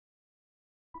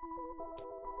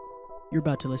You're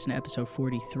about to listen to episode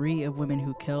 43 of Women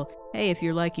Who Kill. Hey, if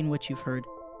you're liking what you've heard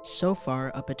so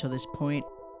far up until this point,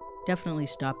 definitely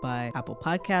stop by Apple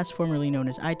Podcasts, formerly known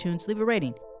as iTunes. Leave a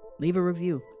rating, leave a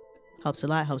review. Helps a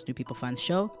lot, helps new people find the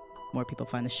show. More people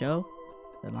find the show,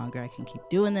 the longer I can keep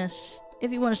doing this.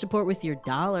 If you want to support with your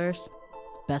dollars,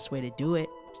 best way to do it,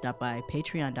 stop by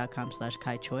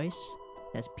patreon.com/KaiChoice.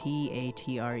 That's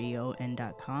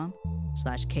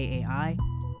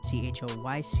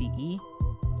patreon.com/KAICHOYCE.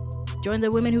 Join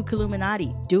the Women Who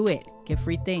Illuminati. Do it. Get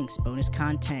free things, bonus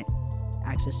content,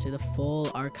 access to the full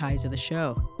archives of the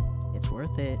show. It's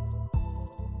worth it.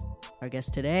 Our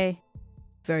guest today,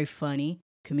 very funny,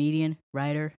 comedian,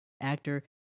 writer, actor,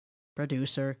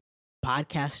 producer,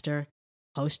 podcaster,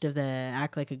 host of the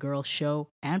Act Like a Girl show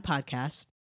and podcast,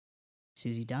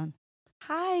 Susie Dunn.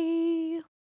 Hi.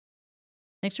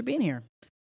 Thanks for being here.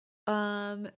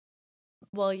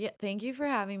 Well, yeah, thank you for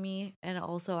having me, and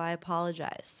also I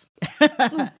apologize.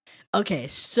 Okay,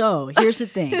 so here's the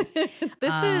thing.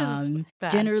 This is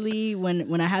bad. Generally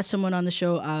when I have someone on the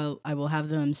show, I will have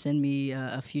them send me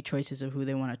a few choices of who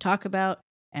they want to talk about,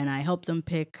 and I help them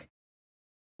pick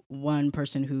one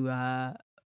person who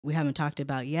we haven't talked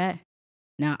about yet.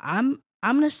 Now, I'm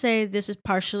going to say this is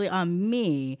partially on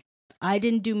me. I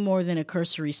didn't do more than a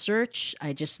cursory search.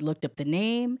 I just looked up the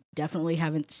name. Definitely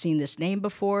haven't seen this name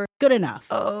before. Good enough.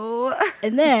 Oh.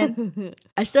 And then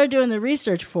I started doing the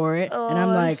research for it, and I'm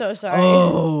like, so sorry.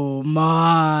 oh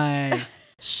my.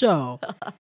 So,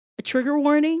 a trigger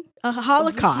warning, a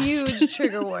Holocaust. Huge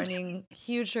trigger warning.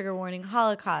 Huge trigger warning.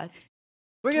 Holocaust.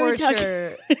 We're going to be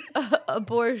torture,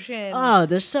 abortion. Oh,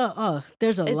 there's a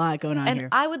lot going on here.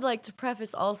 And I would like to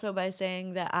preface also by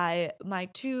saying that my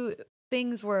two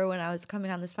things were when I was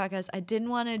coming on this podcast, I didn't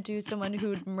want to do someone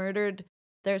who'd murdered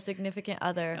their significant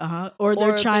other or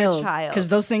their child, because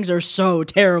those things are so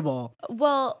terrible.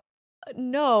 Well,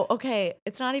 no, okay,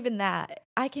 it's not even that.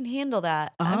 I can handle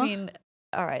that. I mean,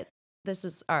 all right,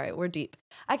 we're deep.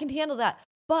 I can handle that,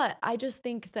 but I just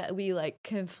think that we like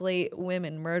conflate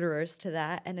women murderers to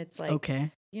that, and it's like,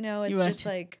 okay, you know, it's just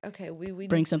like, okay, we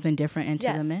bring something different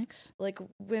into the mix. Like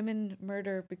women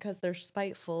murder because they're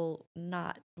spiteful,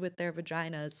 not with their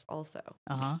vaginas also.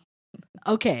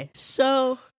 Okay,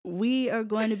 so we are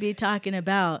going to be talking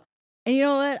about, and you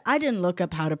know what? I didn't look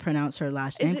up how to pronounce her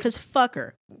last name because fuck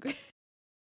her.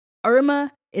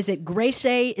 Irma, is it Grace?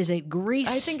 Is it Greece?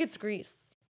 I think it's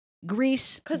Greece.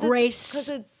 Grace. Because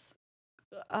it's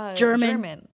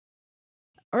German.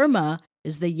 Irma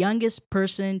is the youngest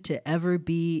person to ever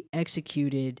be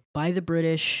executed by the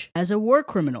British as a war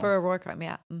criminal. For a war crime,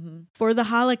 yeah. Mm-hmm. For the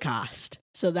Holocaust.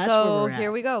 So that's where we're at.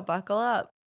 Here we go. Buckle up.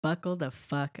 Buckle the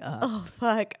fuck up. Oh,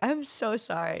 fuck. I'm so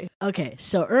sorry. Okay,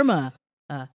 so Irma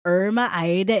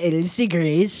Ida Ilse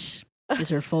Grace is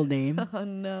her full name. Oh,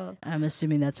 no. I'm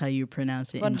assuming that's how you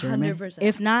pronounce it 100%. In German. 100%.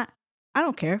 If not, I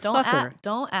don't care. Fuck her.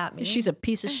 Don't at me. She's a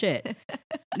piece of shit.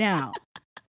 Now,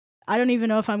 I don't even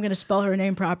know if I'm going to spell her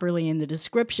name properly in the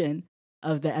description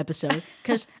of the episode,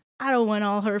 because I don't want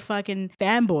all her fucking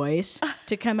fanboys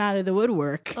to come out of the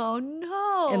woodwork. Oh,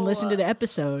 no. And listen to the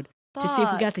episode to see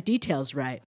if we got the details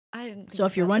right. So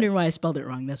if you're wondering why I spelled it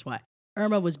wrong, that's why.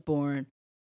 Irma was born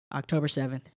October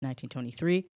 7th,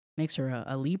 1923. Makes her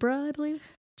a Libra, I believe.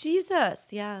 Jesus.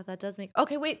 Yeah, that does make...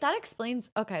 Okay, wait, that explains...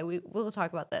 Okay, we'll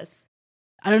talk about this.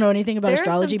 I don't know anything about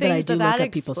astrology, but I do look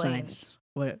up people's signs.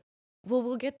 What? Well,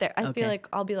 we'll get there. I feel like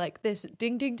I'll be like, this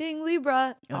ding, ding, ding,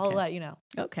 Libra. Okay. I'll let you know.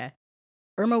 Okay.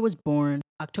 Irma was born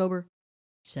October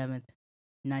 7th,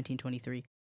 1923,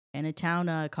 in a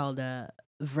town called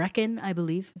Vrecken, I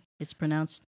believe it's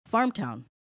pronounced. Farm town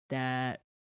that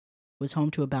was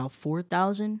home to about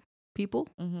 4,000 people.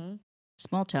 Mm-hmm.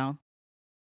 Small town.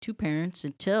 2 parents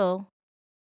until,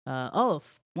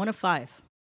 one of 5.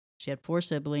 She had 4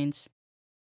 siblings.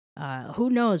 Who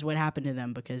knows what happened to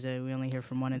them, because we only hear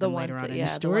from one of them later on in the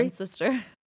story. The one sister.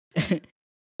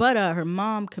 But her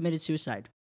mom committed suicide.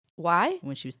 Why?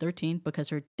 When she was 13, because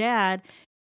her dad,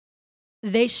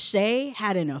 they say,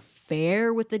 had an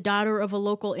affair with the daughter of a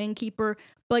local innkeeper.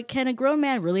 But can a grown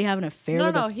man really have an affair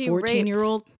with a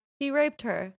 14-year-old? He raped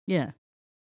her. Yeah.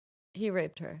 He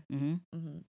raped her. Mm-hmm.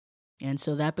 Mm-hmm. And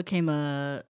so that became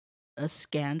a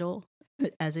scandal,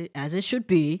 as it should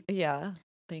be. Yeah.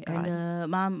 Thank God. And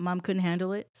mom couldn't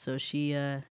handle it, so she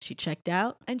checked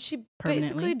out. And she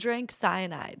basically drank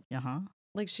cyanide.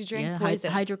 Like she drank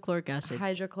poison. Hydrochloric acid.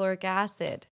 Hydrochloric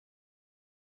acid.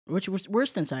 Which was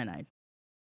worse than cyanide.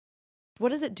 What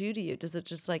does it do to you? Does it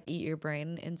just like eat your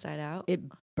brain inside out? It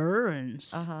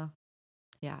burns.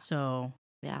 Yeah. So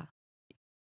yeah,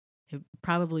 it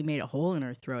probably made a hole in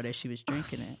her throat as she was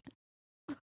drinking it.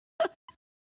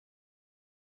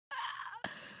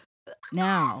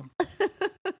 Now,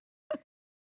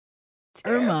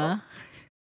 Irma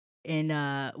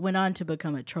went on to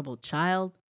become a troubled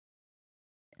child.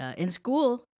 In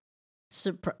school,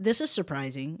 this is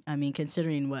surprising. I mean,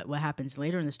 considering what happens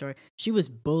later in the story, she was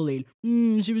bullied.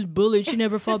 She was bullied. She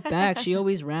never fought back. She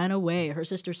always ran away. Her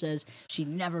sister says she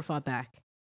never fought back.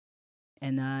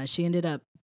 And she ended up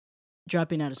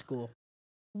dropping out of school.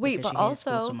 Wait, but she hated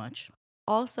school so much.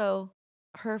 Also,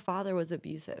 her father was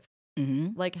abusive.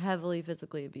 Mm-hmm. Like heavily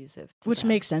physically abusive. Which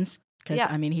makes sense because,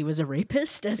 I mean, he was a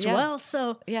rapist as well.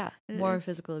 So yeah, more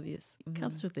physical abuse.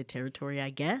 Comes with the territory, I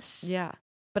guess. Yeah.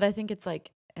 But I think it's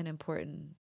like an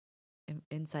important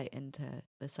insight into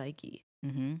the psyche.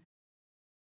 Mm-hmm.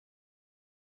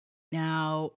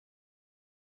 Now,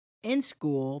 in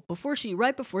school,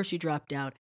 right before she dropped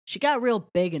out, she got real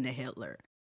big into Hitler,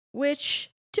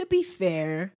 which, to be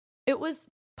fair, it was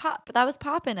that was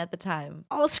poppin' at the time.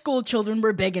 All school children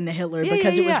were big into Hitler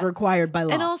because it was required by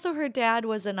law. And also her dad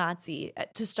was a Nazi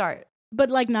to start. But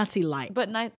like Nazi light. But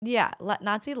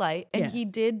Nazi light. And he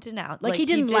did denounce. Like he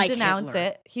didn't denounce Hitler.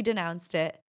 It. He denounced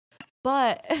it.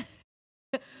 But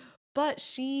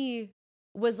she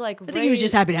was like, I think he was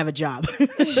just happy to have a job.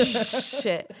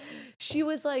 Shit. She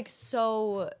was like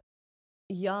so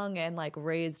young and like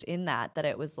raised in that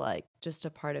it was like just a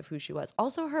part of who she was.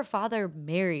 Also, her father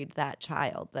married that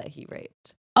child that he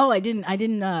raped. Oh, I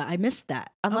missed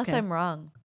that. Unless I'm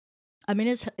wrong. I mean,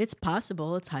 it's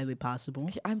possible. It's highly possible.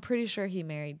 I'm pretty sure he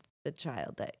married the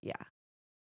child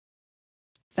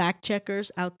Fact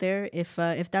checkers out there, if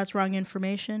that's wrong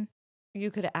information, you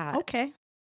could add. Okay.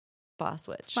 Boss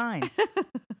witch. Fine.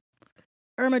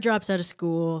 Irma drops out of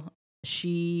school.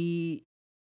 She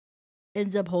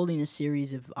ends up holding a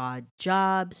series of odd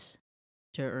jobs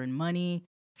to earn money,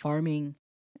 farming,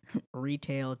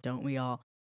 retail, don't we all?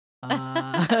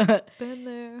 Been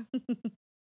there.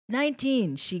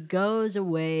 19, she goes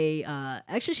away.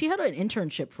 Actually, she had an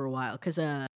internship for a while because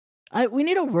we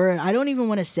need a word. I don't even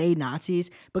want to say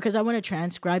Nazis because I want to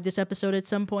transcribe this episode at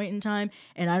some point in time,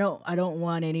 and I don't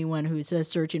want anyone who's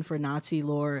searching for Nazi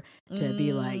lore to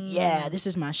be like, yeah, this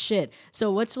is my shit.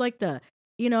 So what's like the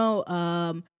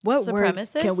what word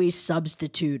can we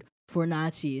substitute for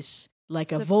Nazis?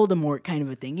 Like a Voldemort kind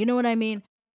of a thing. You know what I mean?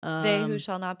 They who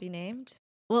shall not be named?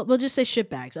 Well, we'll just say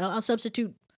shitbags. I'll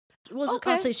substitute. I'll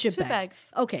say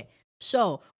shitbags. Okay.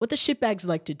 So what the shitbags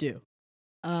like to do?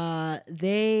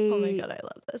 They oh my God, I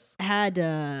love this.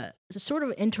 Had sort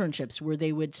of internships where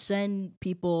they would send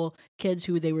kids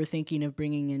who they were thinking of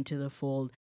bringing into the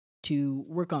fold to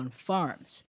work on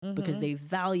farms because they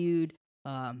valued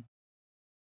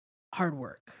hard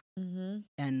work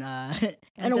and a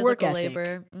work ethic,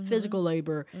 labor. Physical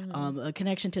labor, a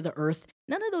connection to the earth.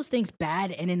 None of those things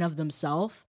bad in and of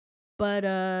themselves, but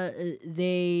I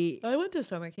went to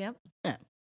summer camp. Yeah,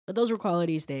 but those were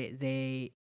qualities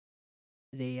they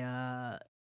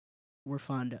were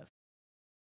fond of.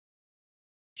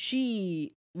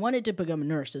 She wanted to become a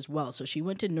nurse as well, so she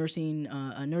went to a nursing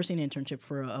internship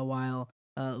for a while,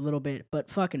 a little bit, but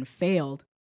fucking failed.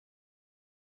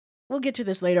 We'll get to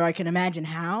this later. I can imagine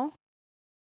how.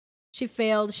 She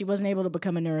failed. She wasn't able to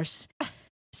become a nurse.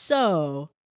 So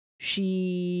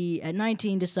she, at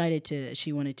 19, decided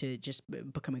she wanted to just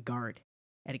become a guard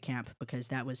at a camp because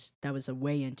that was a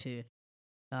way into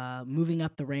moving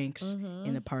up the ranks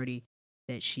in the party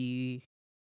that she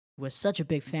was such a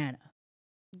big fan of.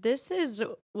 This is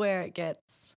where it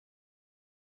gets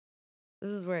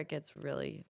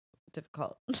really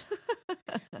difficult.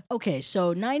 Okay,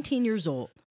 so 19 years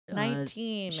old.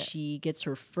 19. She gets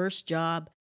her first job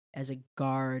as a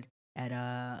guard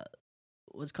at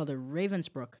what's called a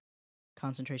Ravensbrück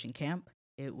concentration camp.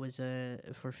 It was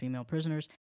for female prisoners,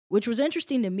 which was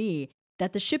interesting to me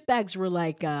that the shitbags were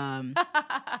like,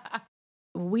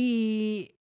 we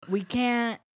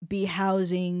can't be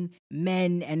housing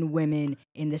men and women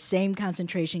in the same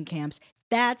concentration camps.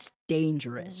 That's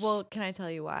dangerous. Well, can I tell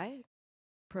you why?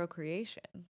 Procreation.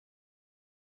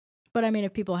 But I mean,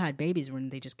 if people had babies,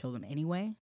 wouldn't they just kill them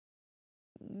anyway?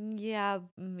 Yeah,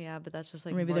 but that's just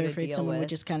like maybe they're afraid someone would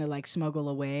just kind of like smuggle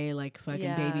away, like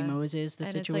fucking baby Moses. The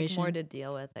situation. It's like more to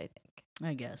deal with, I think.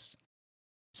 I guess.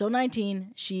 So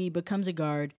 19, she becomes a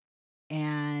guard,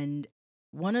 and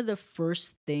one of the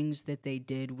first things that they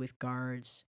did with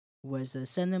guards was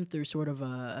send them through sort of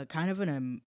a kind of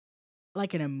an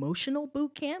emotional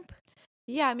boot camp.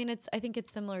 Yeah, I mean, I think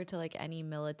it's similar to like any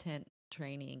militant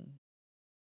training.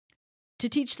 To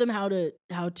teach them how to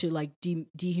like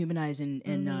dehumanize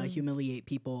and humiliate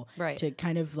people, right? To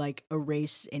kind of like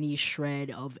erase any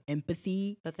shred of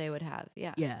empathy that they would have,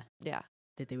 yeah,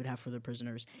 that they would have for their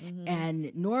prisoners.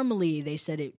 And normally they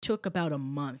said it took about a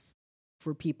month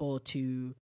for people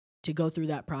to go through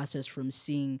that process from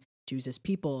seeing Jews as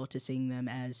people to seeing them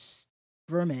as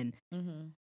vermin. Mm-hmm.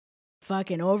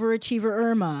 Fucking overachiever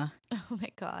Irma. Oh my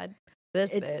God.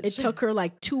 This bitch. It took her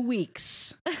like 2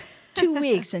 weeks. 2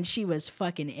 weeks, and she was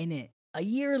fucking in it. A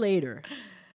year later,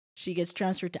 she gets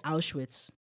transferred to Auschwitz.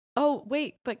 Oh,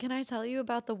 wait, but can I tell you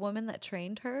about the woman that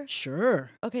trained her?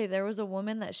 Sure. Okay, there was a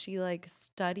woman that she like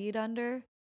studied under,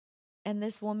 and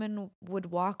this woman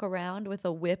would walk around with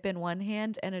a whip in one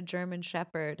hand and a German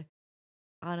Shepherd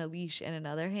on a leash in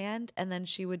another hand, and then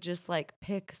she would just like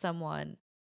pick someone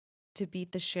to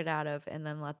beat the shit out of and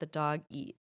then let the dog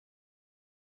eat.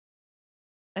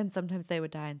 And sometimes they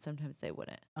would die and sometimes they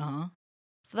wouldn't. Uh-huh.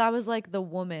 So that was like the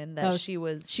woman that she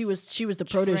was the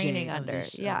protege training of under.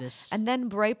 this, yeah. of this. And then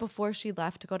right before she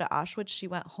left to go to Auschwitz, she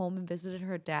went home and visited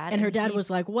her dad. And her dad was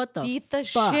like, "What the beat the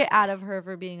fuck?" shit out of her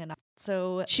for being a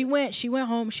So she went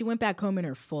home. She went back home in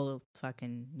her full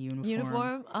fucking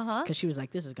uniform. Because she was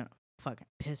like, "This is gonna fucking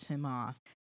piss him off."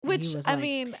 And Which he was I like,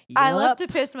 mean, "Yup." I love to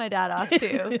piss my dad off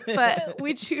too, but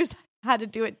we choose how to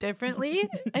do it differently,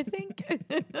 I think.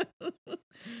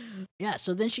 Yeah,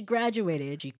 so then she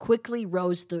graduated. She quickly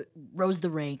rose the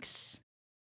ranks.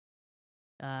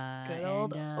 Good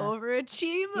old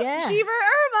overachiever yeah.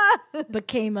 Irma.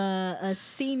 Became a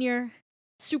senior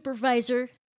supervisor,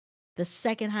 the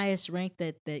second highest rank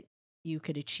that you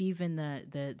could achieve in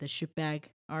the shitbag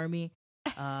army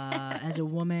as a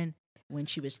woman when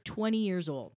she was 20 years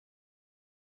old.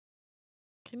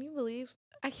 Can you believe?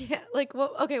 I can't. Like,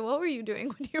 what? Okay, what were you doing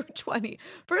when you were 20?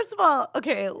 First of all,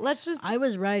 okay, let's just. I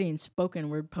was writing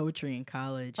spoken word poetry in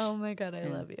college. Oh my God, I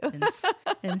love you.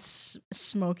 and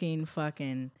smoking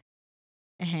fucking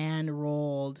hand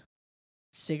rolled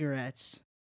cigarettes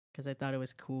because I thought it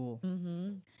was cool.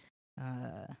 Mm-hmm.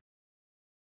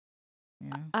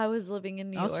 Yeah. I was living in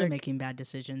New York. Also making bad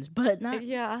decisions, but not.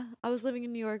 Yeah, I was living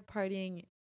in New York, partying,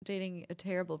 dating a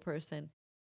terrible person,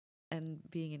 and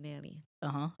being a nanny.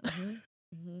 Uh-huh. Mm-hmm.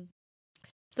 Mm-hmm.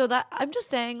 So that I'm just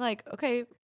saying, like, okay,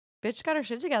 bitch got her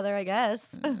shit together, I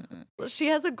guess. She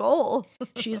has a goal.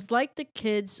 She's like the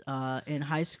kids in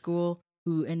high school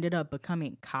who ended up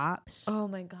becoming cops. Oh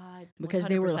my God. Because 100%.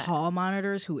 they were hall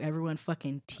monitors who everyone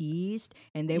fucking teased,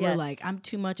 and they were Yes. like, "I'm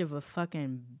too much of a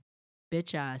fucking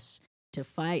bitch ass to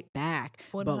fight back."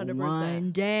 100%.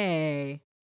 But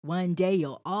one day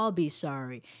you'll all be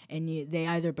sorry. And they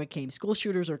either became school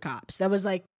shooters or cops. That was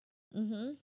like,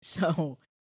 Mm-hmm. so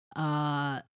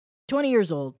 20 years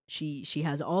old, she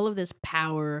has all of this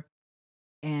power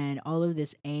and all of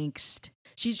this angst.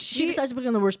 She decides to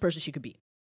become the worst person she could be.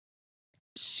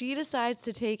 She decides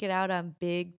to take it out on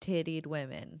big tittied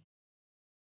women.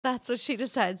 That's what she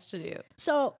decides to do.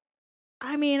 So,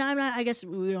 I mean, I guess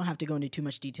we don't have to go into too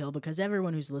much detail because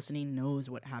everyone who's listening knows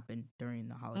what happened during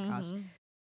the Holocaust. Mm-hmm.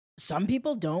 Some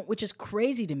people don't, which is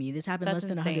crazy to me. This happened That's less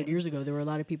than insane. 100 years ago. There were a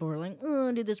lot of people who were like,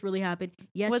 "Oh, did this really happen?"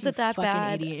 Yes, Was you it that fucking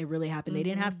bad? idiot. It really happened. They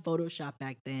didn't have Photoshop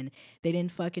back then. They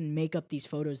didn't fucking make up these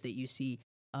photos that you see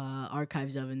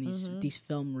archives of in these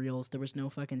film reels. There was no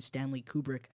fucking Stanley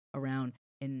Kubrick around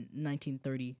in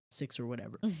 1936 or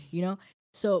whatever. You know?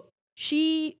 So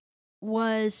she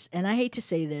was, and I hate to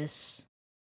say this,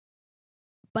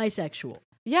 bisexual.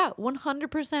 Yeah,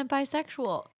 100%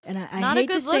 bisexual. And I Not hate a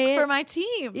good to say look it. for my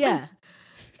team. Yeah.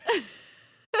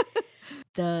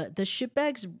 The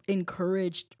shitbags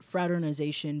encouraged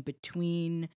fraternization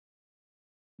between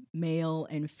male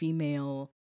and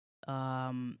female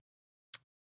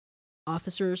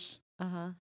officers.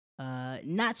 Uh-huh.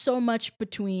 Not so much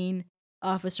between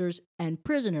officers and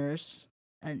prisoners.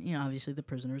 And you know, obviously the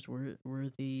prisoners were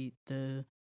the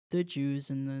Jews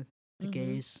and the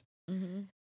gays. Mm-hmm.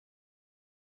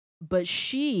 But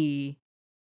she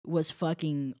was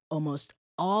fucking almost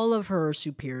all of her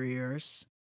superiors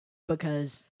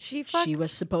because she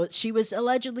was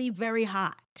allegedly very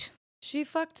hot. She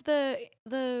fucked the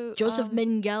Joseph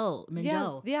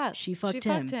Mengele. Yeah. She fucked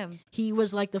him. He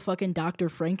was like the fucking Dr.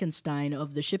 Frankenstein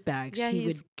of the shitbags. Yeah, he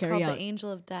he's would carry called out the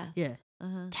angel of death. Yeah.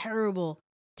 Uh-huh.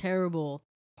 Terrible,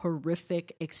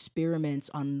 horrific experiments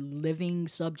on living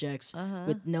subjects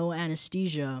with no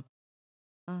anesthesia.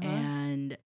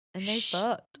 And they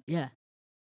fucked. Yeah.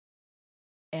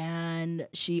 And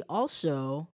she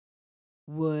also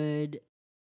would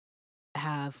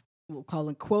have, we'll call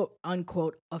them quote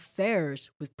unquote affairs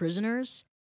with prisoners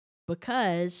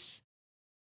because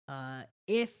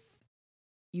if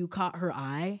you caught her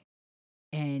eye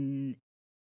and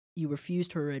you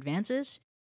refused her advances,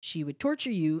 she would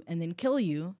torture you and then kill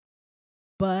you.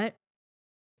 But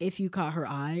if you caught her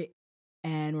eye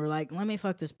and were like, "Let me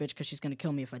fuck this bitch because she's going to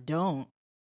kill me if I don't,"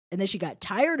 and then she got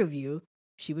tired of you,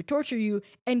 she would torture you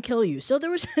and kill you. So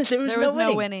there was There was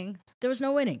no winning. There was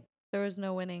no winning. There was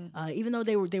no winning. Even though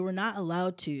they were not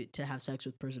allowed to have sex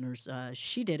with prisoners,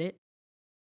 she did it.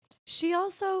 She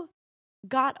also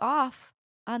got off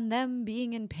on them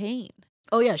being in pain.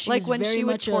 Oh yeah, she like was when very she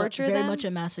would much torture very them. much a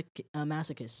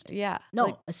masochist. Yeah. No,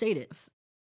 like, a sadist.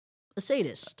 A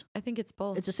sadist. I think it's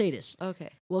both. It's a sadist. Okay.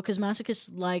 Well, because masochists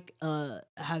like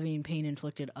having pain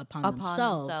inflicted upon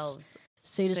themselves.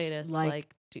 Sadists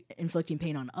like inflicting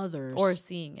pain on others or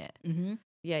seeing it. Mm-hmm.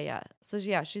 Yeah. So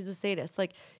yeah, she's a sadist.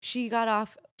 Like she got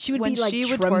off. She would when be like she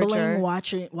would trembling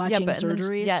torture, watching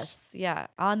surgeries. Yes, yeah,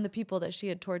 on the people that she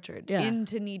had tortured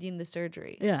into needing the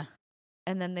surgery. Yeah.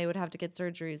 And then they would have to get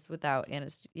surgeries without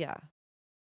anesthesia. Yeah.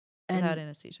 And without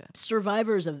anesthesia.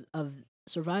 Survivors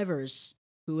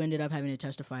who ended up having to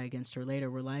testify against her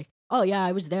later were like, "Oh yeah,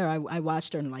 I was there. I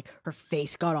watched her, and like her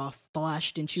face got all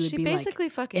flushed, and she would be basically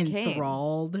like fucking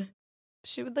enthralled. Came.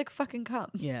 She would like fucking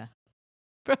come. Yeah,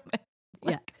 from it.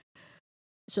 Like, yeah.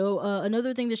 So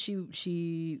another thing that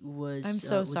she was. I'm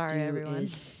so sorry, everyone.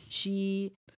 Is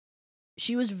she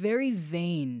was very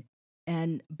vain,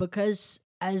 and because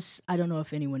as I don't know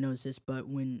if anyone knows this, but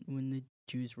when the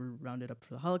Jews were rounded up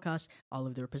for the Holocaust, all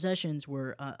of their possessions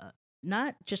were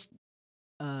not just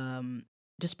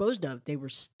disposed of; they were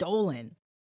stolen,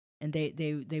 and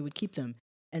they would keep them.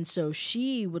 And so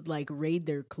she would like raid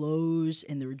their clothes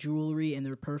and their jewelry and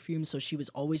their perfume. So she was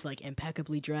always like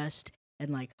impeccably dressed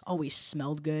and like always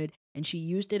smelled good. And she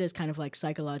used it as kind of like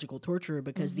psychological torture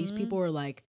because these people are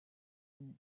like,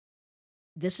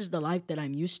 this is the life that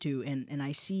I'm used to, and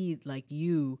I see like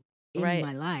you in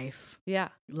my life,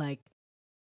 like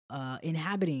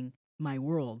inhabiting my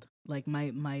world, like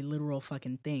my literal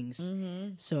fucking things.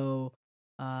 So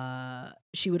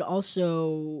she would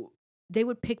also, they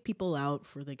would pick people out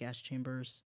for the gas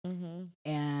chambers,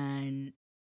 and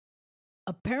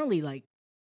apparently like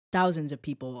thousands of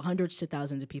people, hundreds to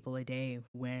thousands of people a day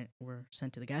were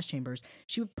sent to the gas chambers.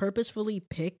 She would purposefully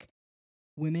pick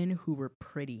women who were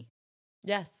pretty.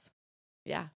 Yes.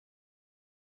 Yeah.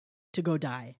 To go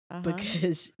die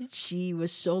because she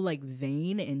was so like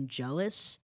vain and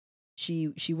jealous.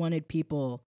 She wanted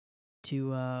people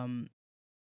to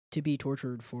be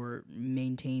tortured for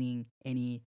maintaining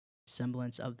any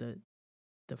semblance of the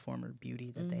former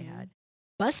beauty that they had.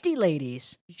 Busty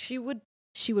ladies. She would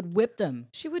whip them.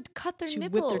 She would cut their nipples. She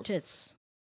would whip their tits.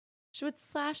 She would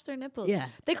slash their nipples. Yeah.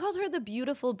 They called her the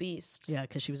beautiful beast. Yeah,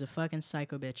 because she was a fucking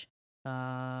psycho bitch.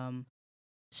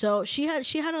 So she had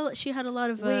a lot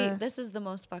of wait. This is the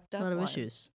most fucked up. A lot of one.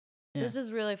 issues. Yeah. This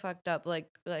is really fucked up. Like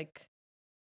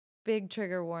big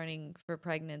trigger warning for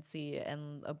pregnancy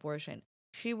and abortion.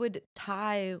 She would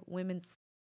tie women's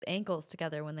ankles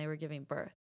together when they were giving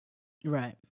birth.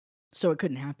 Right. So it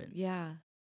couldn't happen. Yeah.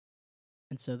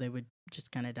 And so they would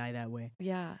just kind of die that way.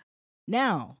 Yeah.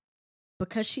 Now,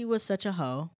 because she was such a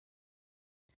hoe.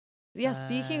 Yeah,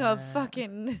 speaking of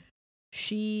fucking...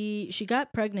 She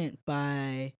got pregnant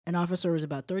by an officer who was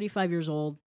about 35 years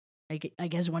old. I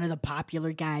guess one of the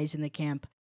popular guys in the camp.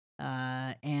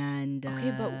 Okay,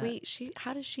 but wait,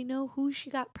 how does she know who she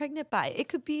got pregnant by? It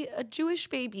could be a Jewish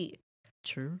baby.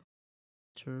 True.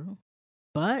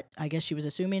 But I guess she was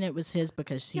assuming it was his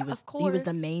because he was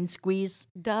the main squeeze.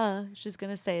 Duh, she's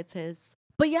gonna say it's his.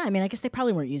 But yeah, I mean, I guess they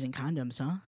probably weren't using condoms,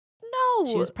 huh? No,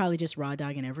 she was probably just raw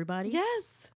dogging everybody.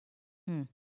 Yes.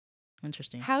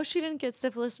 Interesting. How she didn't get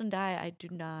syphilis and die, I do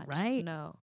not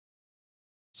know.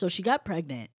 So she got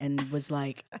pregnant and was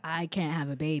like, I can't have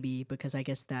a baby because I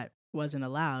guess that wasn't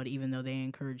allowed, even though they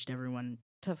encouraged everyone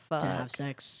to have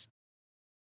sex.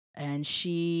 And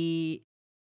she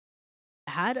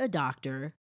had a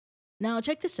doctor. Now,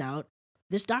 check this out.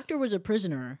 This doctor was a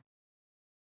prisoner.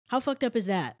 How fucked up is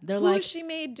that? They're like, she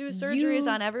made do surgeries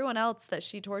on everyone else that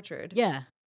she tortured. Yeah.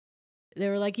 They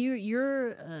were like,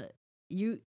 you're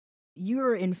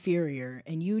inferior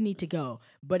and you need to go.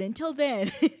 But until then,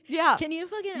 can you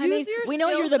fucking, I mean, we know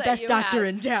you're the best doctor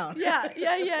in town. Yeah.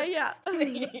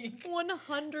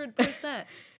 100%.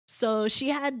 So she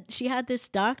had this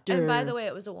doctor. And by the way,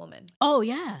 it was a woman. Oh,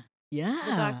 yeah. Yeah.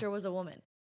 The doctor was a woman,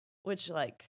 which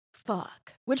like,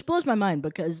 fuck. Which blows my mind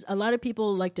because a lot of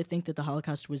people like to think that the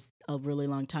Holocaust was a really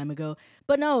long time ago.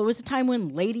 But no, it was a time when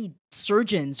lady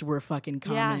surgeons were fucking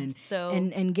common. Yeah,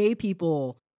 and gay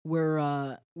people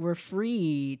were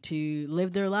free to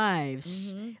live their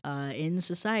lives in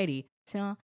society.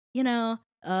 So, it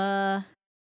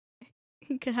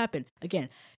could happen. Again.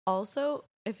 Also,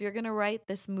 if you're going to write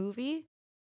this movie,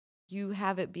 you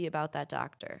have it be about that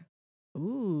doctor.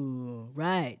 Ooh,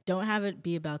 right. Don't have it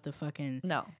be about the fucking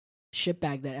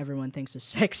shitbag that everyone thinks is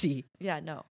sexy. Yeah,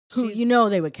 no. Who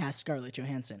they would cast Scarlett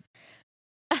Johansson.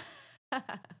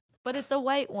 But it's a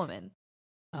white woman.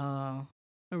 Oh,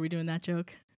 are we doing that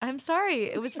joke? I'm sorry.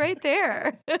 It was right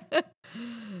there. It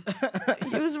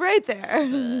was right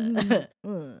there.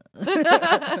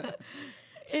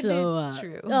 It's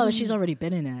true. Oh, she's already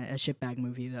been in a shitbag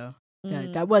movie though.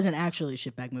 That wasn't actually a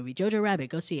shitbag movie. Jojo Rabbit,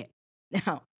 go see it.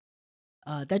 Now,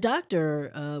 the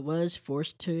doctor was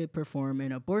forced to perform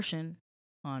an abortion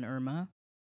on Irma,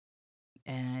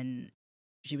 and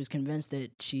she was convinced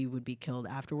that she would be killed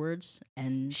afterwards.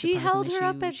 And she held her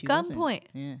up at gunpoint.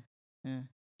 Yeah.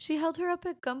 She held her up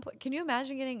at gunpoint. Can you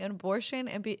imagine getting an abortion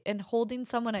and holding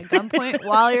someone at gunpoint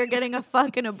while you're getting a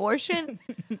fucking abortion?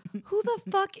 Who the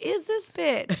fuck is this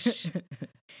bitch?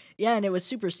 Yeah, and it was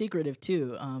super secretive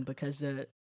too, because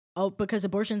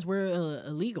abortions were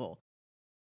illegal,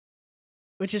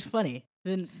 which is funny.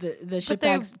 Then the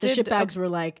shitbags were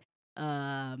like,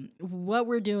 what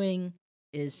we're doing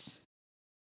is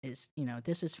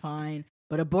this is fine,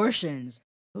 but abortions,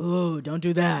 don't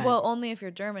do that. Well, only if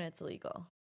you're German, it's illegal.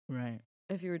 Right.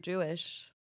 If you were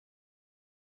Jewish,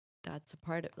 that's a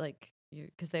part of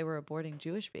because they were aborting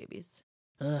Jewish babies.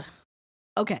 Ugh.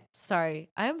 Okay. Sorry.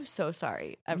 I'm so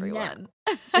sorry, everyone.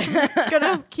 I'm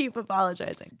gonna keep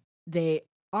apologizing. They,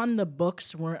 on the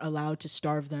books, weren't allowed to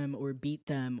starve them or beat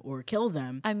them or kill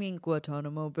them. I mean,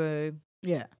 Guantanamo Bay.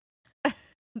 Yeah.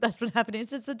 That's been happening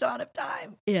since the dawn of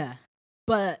time. Yeah.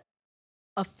 But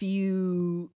a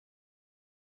few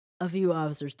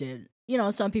officers did.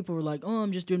 Some people were like, "Oh,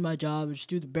 I'm just doing my job. I just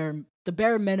do the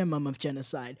bare minimum of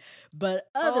genocide." But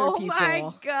other people,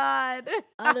 my God,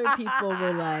 other people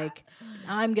were like,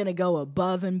 "I'm gonna go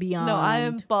above and beyond." No, I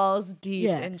am balls deep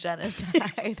in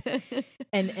genocide,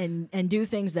 and do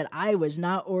things that I was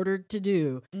not ordered to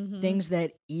do. Mm-hmm. Things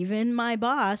that even my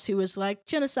boss, who was like,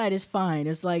 "Genocide is fine,"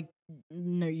 is like,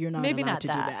 "No, you're not allowed to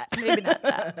do that." Maybe not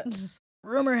that.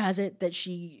 Rumor has it that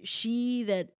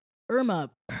that Irma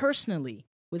personally,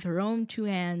 with her own two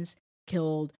hands,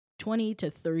 killed 20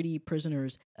 to 30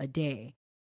 prisoners a day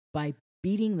by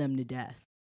beating them to death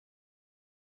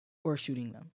or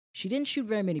shooting them. She didn't shoot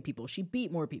very many people. She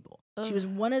beat more people. Ugh.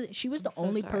 She was the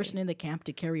only person in the camp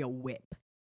to carry a whip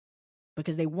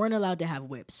because they weren't allowed to have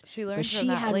whips. She learned but from she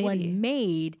that had lady. One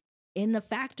made in the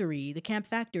factory, the camp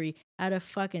factory, out of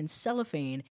fucking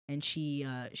cellophane, and she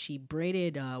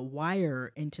braided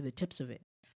wire into the tips of it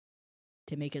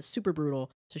to make it super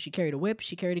brutal. So she carried a whip,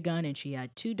 she carried a gun, and she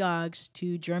had 2 dogs,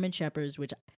 2 German Shepherds,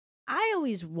 which I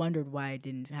always wondered why I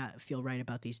didn't feel right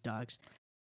about these dogs.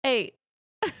 Hey,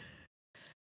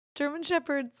 German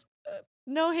Shepherds,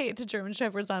 no hate to German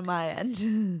Shepherds on my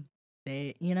end.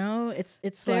 They,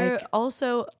 it's they're like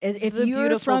also if the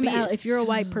you're from if you're a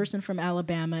white person from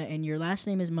Alabama and your last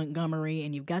name is Montgomery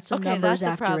and you've got some numbers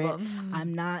after it,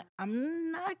 I'm not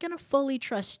gonna fully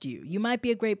trust you. You might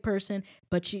be a great person,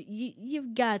 but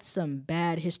you've got some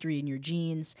bad history in your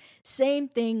genes. Same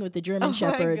thing with the German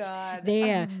Shepherds. They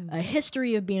have a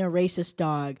history of being a racist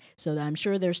dog, so I'm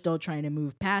sure they're still trying to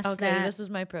move past that. Okay, this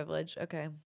is my privilege. Okay.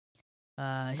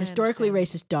 Historically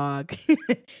racist dog.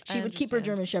 She would keep her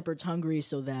German Shepherds hungry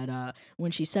so that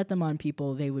when she set them on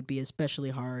people, they would be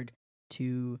especially hard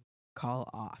to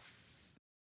call off.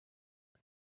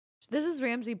 This is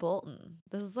Ramsay Bolton.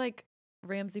 This is like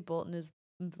Ramsay Bolton is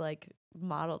like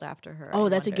modeled after her. Oh,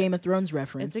 that's a Game of Thrones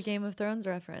reference. It's a Game of Thrones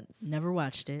reference. Never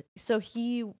watched it. So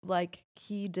he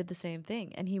did the same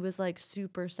thing, and he was like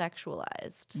super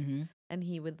sexualized, and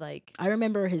he would like. I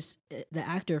remember the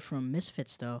actor from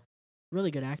Misfits though.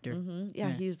 Really good actor. Mm-hmm. Yeah,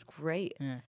 he was great.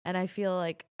 Yeah. And I feel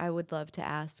like I would love to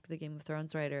ask the Game of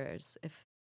Thrones writers if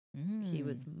he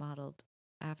was modeled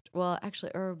after. Well,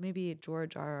 actually, or maybe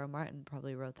George R.R. Martin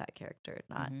probably wrote that character,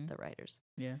 not the writers.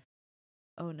 Yeah.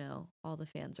 Oh no, all the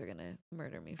fans are gonna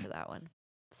murder me for that one.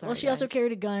 Sorry, well, she also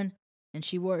carried a gun, and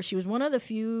she was one of the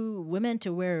few women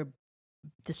to wear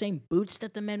the same boots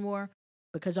that the men wore,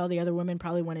 because all the other women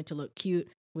probably wanted to look cute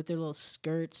with their little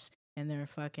skirts and their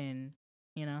fucking.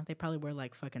 They probably wear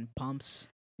like fucking pumps.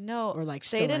 No, or like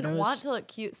stilettos. They didn't want to look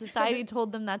cute. Society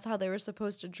told them that's how they were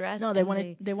supposed to dress. No, they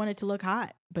wanted to look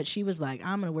hot. But she was like,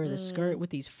 I'm gonna wear this skirt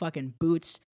with these fucking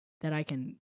boots that I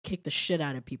can kick the shit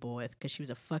out of people with, because she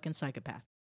was a fucking psychopath.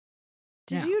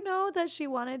 Did you know that she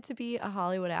wanted to be a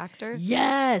Hollywood actor?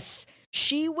 Yes,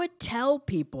 she would tell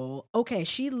people. Okay,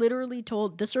 she literally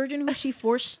told the surgeon who she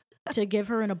forced to give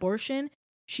her an abortion.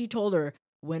 She told her,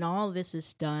 when all this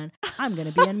is done, I'm going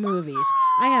to be in movies.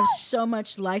 I have so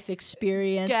much life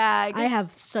experience. Gag. I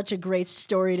have such a great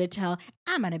story to tell.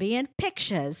 I'm going to be in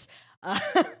pictures.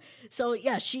 So,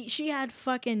 yeah, she had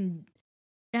fucking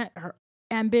her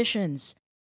ambitions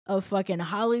of fucking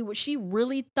Hollywood. She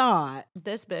really thought.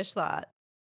 This bitch thought.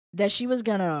 That she was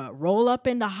going to roll up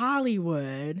into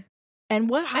Hollywood And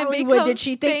what Hollywood did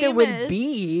she think there would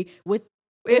be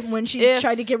when she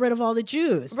tried to get rid of all the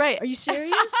Jews? Right. Are you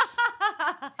serious?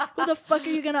 Who the fuck are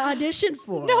you going to audition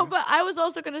for? No, but I was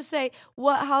also going to say,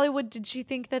 what Hollywood did she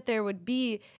think that there would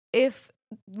be if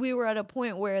we were at a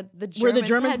point where the Germans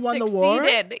had won succeeded? the war?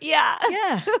 Yeah.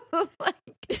 Yeah.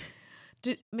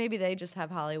 Maybe they just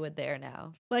have Hollywood there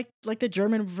now. Like the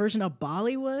German version of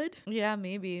Bollywood? Yeah,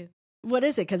 maybe. What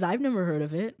is it? Because I've never heard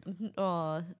of it.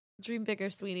 Oh, dream bigger,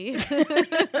 sweetie.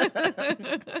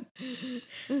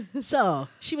 So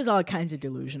she was all kinds of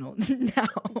delusional. Now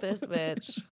this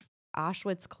bitch.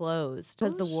 Auschwitz closed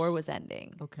because the war was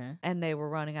ending. Okay. And they were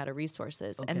running out of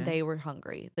resources, and they were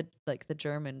hungry. The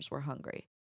Germans were hungry.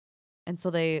 And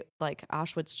so they,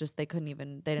 Auschwitz they couldn't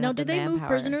even, they didn't have the manpower. Now, did they move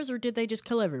prisoners or did they just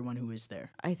kill everyone who was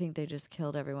there? I think they just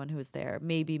killed everyone who was there.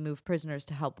 Maybe move prisoners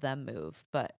to help them move,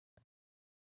 but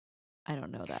I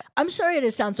don't know that. I'm sorry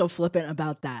to sound so flippant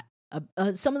about that.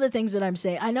 Some of the things that I'm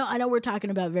saying, I know we're talking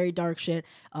about very dark shit,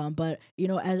 but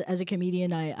as a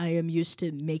comedian, I am used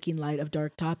to making light of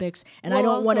dark topics, and I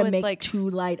don't want to make too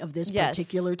light of this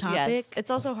particular topic. Yes. It's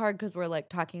also hard because we're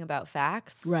talking about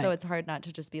facts, right. So it's hard not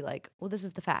to just be like, well, this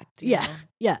is the fact. Yeah, know?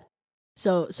 Yeah.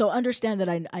 So understand that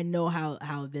I know how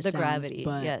this the sounds, gravity.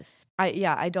 But yes, I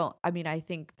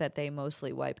think that they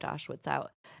mostly wiped Auschwitz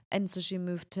out, and so she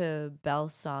moved to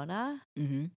Belsona.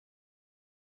 Mm-hmm.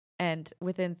 And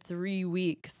within 3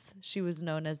 weeks, she was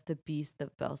known as the Beast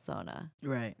of Belsona.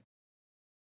 Right.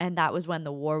 And that was when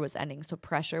the war was ending. So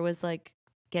pressure was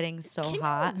getting so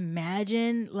hot. Can you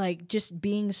imagine just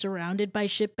being surrounded by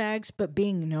shitbags, but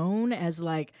being known as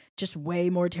just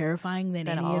way more terrifying than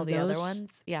any all of the those? Other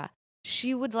ones? Yeah.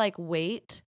 She would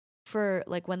wait for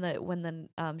when the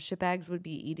shitbags would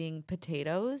be eating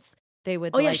potatoes. They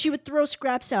would. Oh yeah, she would throw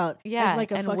scraps out as a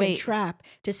fucking wait. trap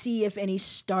to see if any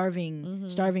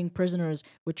starving prisoners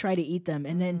would try to eat them,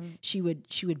 and then she would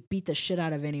beat the shit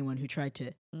out of anyone who tried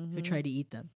to eat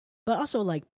them. But also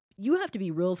you have to be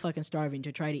real fucking starving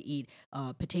to try to eat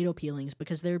potato peelings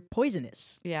because they're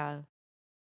poisonous. Yeah.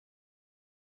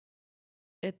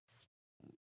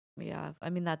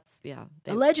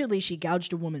 Allegedly, she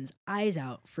gouged a woman's eyes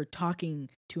out for talking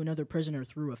to another prisoner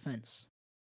through a fence.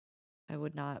 I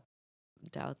would not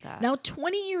doubt that. Now,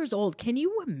 20 years old, can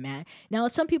you imagine? Now,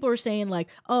 some people are saying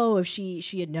if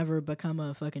she had never become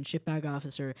a fucking shitbag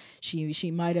officer, she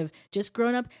might have just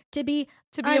grown up to be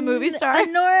a movie star, a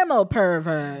normal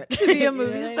pervert, to be a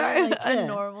movie star, a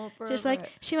normal pervert. Just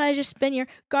she might have just been your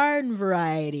garden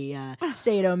variety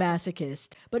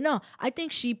sadomasochist. But no, I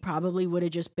think she probably would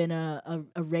have just been a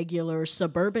regular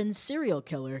suburban serial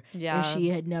killer if she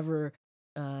had never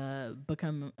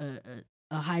become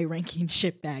a high-ranking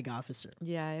shitbag officer.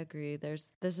 Yeah, I agree.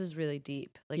 This is really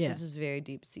deep. This is very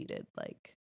deep-seated.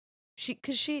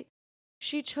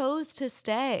 She chose to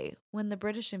stay when the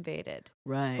British invaded.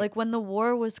 Right. When the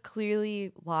war was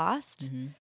clearly lost,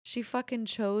 she fucking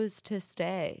chose to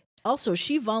stay. Also,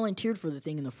 she volunteered for the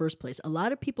thing in the first place. A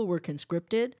lot of people were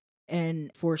conscripted and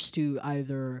forced to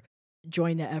either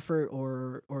join the effort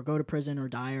or go to prison or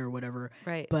die or whatever.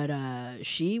 Right. But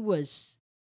she was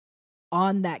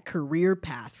on that career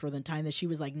path for the time that she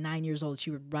was 9 years old.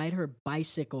 She would ride her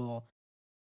bicycle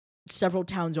several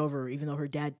towns over, even though her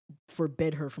dad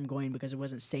forbid her from going because it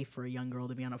wasn't safe for a young girl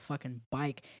to be on a fucking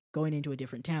bike going into a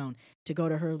different town to go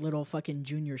to her little fucking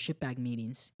junior shitbag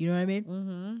meetings. You know what I mean?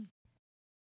 Mm-hmm.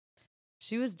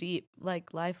 She was deep,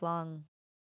 lifelong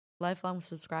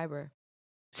subscriber.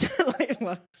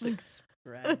 Lifelong subscriber.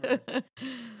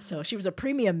 So she was a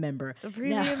premium member.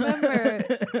 Member.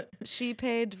 She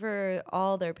paid for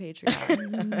all their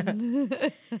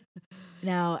Patreon.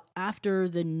 Now, after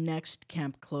the next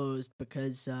camp closed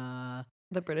because the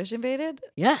British invaded?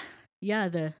 Yeah.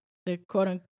 The quote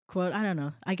unquote, I don't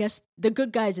know. I guess the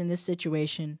good guys in this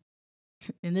situation,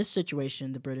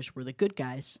 the British were the good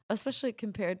guys. Especially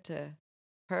compared to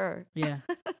her. Yeah.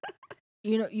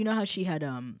 You know how she had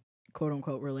quote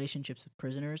unquote relationships with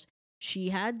prisoners? She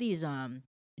had these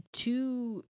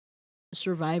two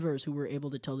survivors who were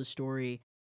able to tell the story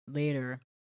later.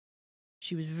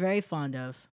 She was very fond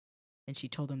of, and she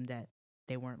told them that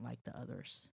they weren't like the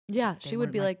others. Yeah, she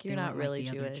would be you're not really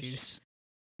Jewish.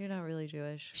 You're not really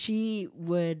Jewish. She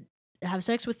would have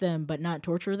sex with them, but not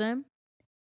torture them,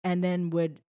 and then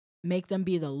would make them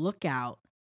be the lookout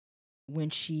when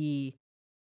she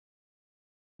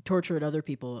tortured other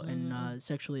people and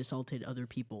sexually assaulted other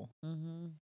people. Mm-hmm.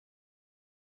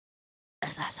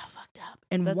 That's so fucked up.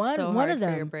 And That's one so one hard of for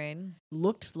them your brain.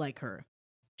 looked like her.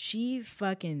 She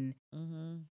fucking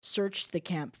searched the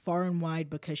camp far and wide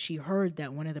because she heard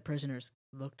that one of the prisoners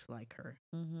looked like her.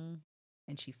 Mm-hmm.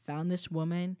 And she found this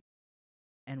woman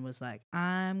and was like,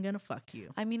 I'm gonna fuck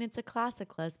you. I mean, it's a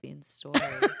classic lesbian story.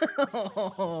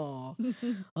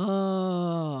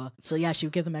 Oh. So yeah, she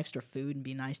would give them extra food and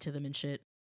be nice to them and shit.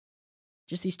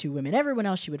 Just these two women. Everyone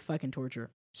else she would fucking torture.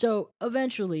 So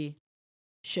eventually,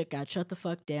 shit got shut the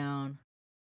fuck down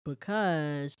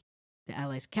because the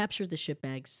Allies captured the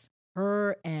shitbags.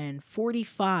 Her and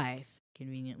 45,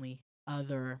 conveniently,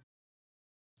 other...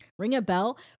 Ring a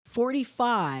bell?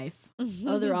 45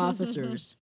 other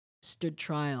officers stood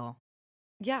trial.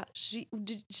 Yeah, she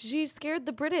scared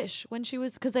the British when she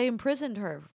was, because they imprisoned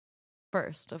her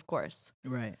first, of course.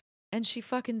 Right. And she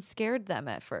fucking scared them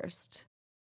at first.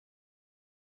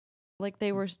 Like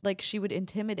they were, like she would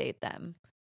intimidate them.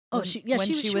 Oh, she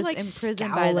was like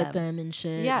imprisoned by them and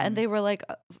shit. Yeah, and they were like,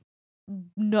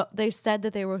 no, they said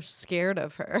that they were scared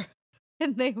of her.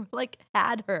 And they were like,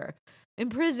 had her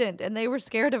imprisoned and they were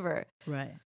scared of her.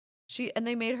 Right.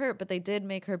 They made her, but they did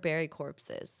make her bury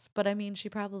corpses. But I mean, she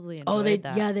probably enjoyed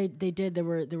that. Yeah, they did. There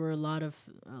were a lot of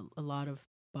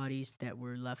bodies that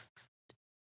were left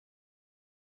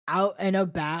out and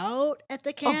about at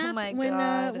the camp. Oh my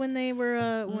God. When they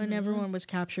were when everyone was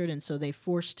captured, and so they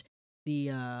forced the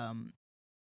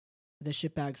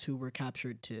shitbags who were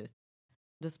captured to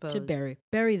dispose, to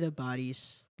bury the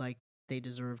bodies like they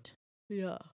deserved.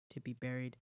 Yeah, to be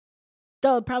buried.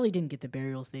 Though it probably didn't get the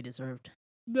burials they deserved.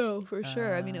 No, for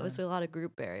sure. I mean, it was a lot of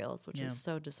group burials, which is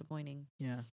so disappointing.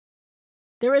 Yeah.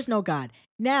 There is no God.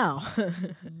 Now,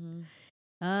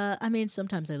 I mean,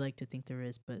 sometimes I like to think there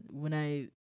is, but when I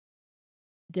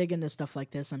dig into stuff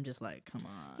like this, I'm just like, come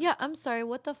on. Yeah, I'm sorry.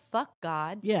 What the fuck,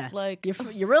 God? Yeah. Like,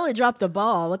 you really dropped the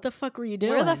ball. What the fuck were you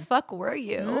doing? Where the fuck were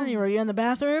you? Were you in the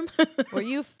bathroom? Were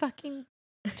you fucking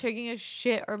taking a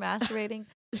shit or masturbating?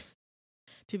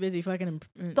 Too busy fucking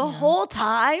the whole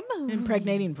time?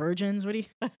 Impregnating virgins? What do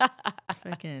you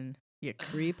fucking, you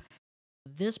creep?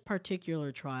 This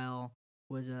particular trial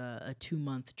was a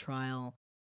 2-month trial,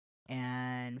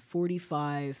 and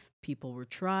 45 people were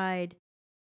tried,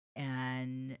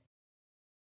 and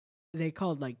they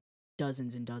called like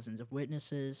dozens and dozens of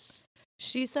witnesses.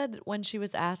 She said when she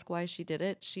was asked why she did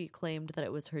it, she claimed that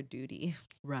it was her duty.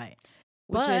 Right.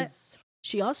 But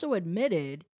she also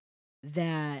admitted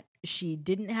that she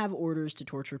didn't have orders to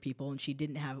torture people and she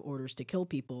didn't have orders to kill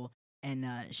people, and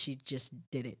she just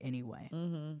did it anyway.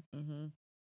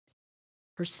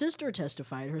 Her sister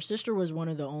testified. Her sister was one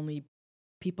of the only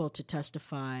people to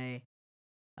testify,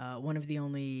 one of the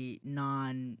only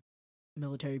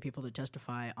non-military people to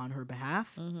testify on her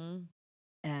behalf.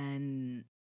 And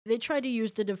they tried to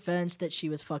use the defense that she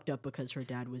was fucked up because her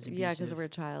dad was abusive. Yeah, because of her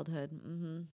childhood.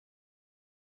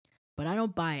 But I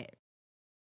don't buy it.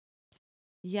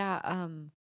 Yeah,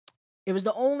 it was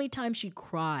the only time she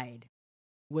cried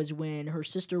was when her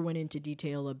sister went into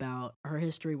detail about her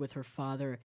history with her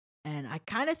father. And I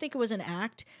kind of think it was an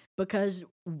act, because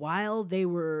while they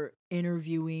were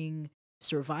interviewing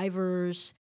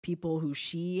survivors, people who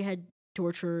she had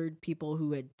tortured, people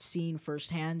who had seen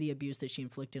firsthand the abuse that she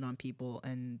inflicted on people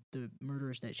and the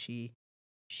murders that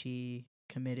she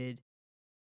committed,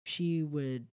 she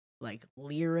would like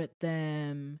leer at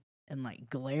them and like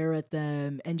glare at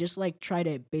them and just like try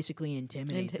to basically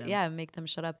intimidate them. Yeah, make them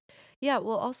shut up. Yeah,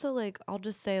 well, also like I'll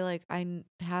just say like I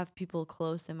have people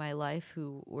close in my life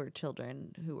who were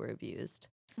children who were abused.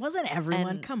 Wasn't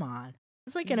everyone? Come on,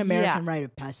 it's like an American rite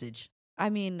of passage. I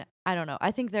mean, I don't know.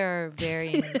 I think there are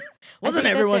varying. Wasn't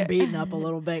everyone beaten up a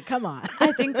little bit? Come on.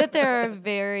 I think that there are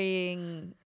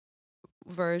varying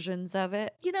versions of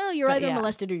it. You know, you're either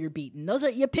molested or you're beaten. Those are,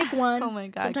 you pick one. Oh my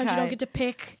God. Sometimes you don't get to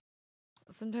pick.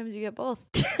 Sometimes you get both.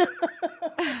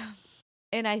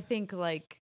 And I think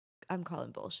like I'm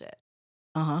calling bullshit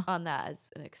on that as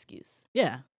an excuse.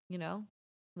 Yeah. You know?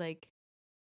 Like,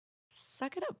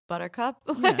 suck it up, buttercup.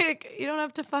 Like, you don't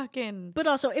have to fucking. But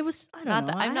also, it was, I don't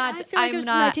know. I feel like it was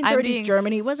not, 1930s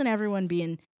Germany. Wasn't everyone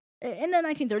being, in the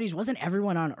 1930s, wasn't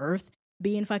everyone on Earth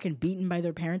being fucking beaten by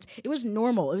their parents? It was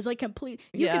normal. It was like complete.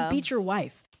 You could beat your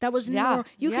wife. That was normal.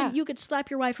 You could slap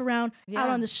your wife around out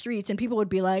on the streets, and people would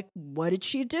be like, "What did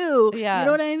she do?" Yeah. You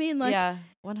know what I mean? Like,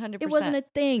 100%. It wasn't a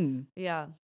thing. Yeah.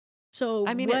 So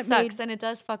I mean, it sucks, and it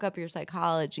does fuck up your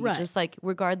psychology. Right. Just like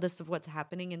regardless of what's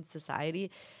happening in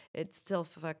society, it still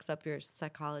fucks up your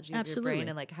psychology of your brain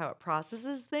and like how it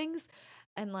processes things.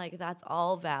 And like that's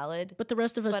all valid. But the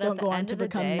rest of us don't go on to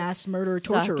become mass murder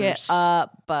torturers. Suck it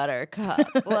up,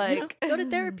 buttercup. Like go to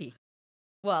therapy.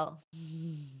 Well,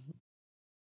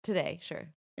 today, sure.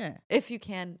 Yeah. If you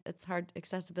can, it's hard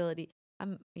accessibility.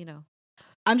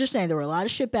 I'm just saying there were a lot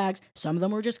of shitbags. Some of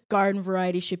them were just garden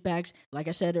variety shitbags. Like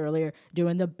I said earlier,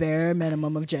 doing the bare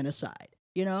minimum of genocide.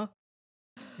 You know?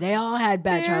 They all had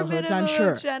bad Bare childhoods, I'm minimum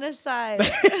sure. of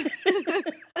genocide.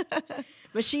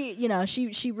 But she, you know,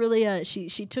 she really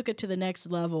she took it to the next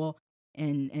level,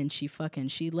 and she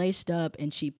laced up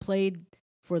and she played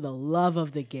for the love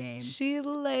of the game. She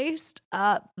laced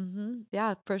up.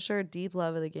 Yeah, for sure. Deep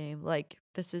love of the game. Like,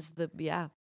 this is the, yeah.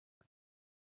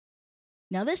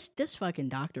 Now, this fucking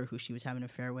doctor who she was having an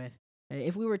affair with,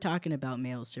 if we were talking about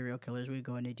male serial killers, we'd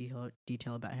go into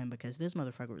detail about him, because this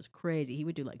motherfucker was crazy. He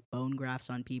would do, like, bone grafts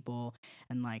on people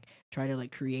and, like, try to,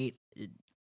 like, create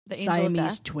The angel of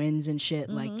Siamese death. twins and shit.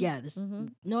 Like, yeah, this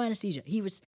no anesthesia. He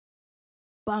was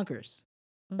bonkers.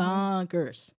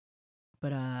 Bonkers.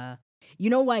 But, you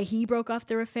know why he broke off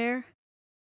their affair?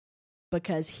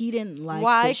 Because he didn't like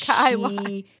that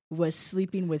she was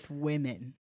sleeping with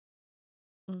women.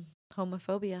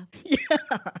 Homophobia. Yeah.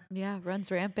 Yeah,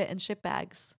 runs rampant in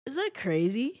shitbags. Is that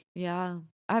crazy? Yeah.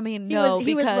 I mean,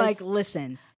 He was like,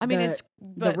 listen, I mean, it's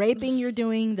the raping you're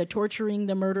doing, the torturing,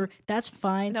 the murder, that's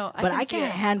fine. No, but I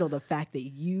can't handle the fact that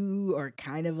you are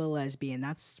kind of a lesbian.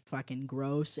 That's fucking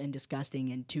gross and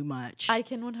disgusting and too much. I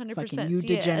can 100% fucking you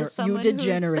see it as someone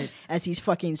degenerate as he's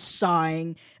fucking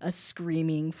sawing a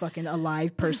screaming fucking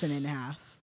alive person in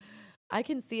half. I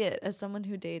can see it as someone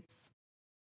who dates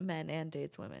men and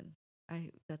dates women.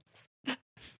 That's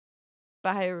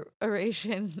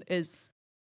bi-eration is,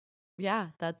 yeah,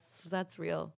 that's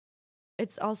real.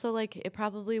 It's also like, it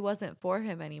probably wasn't for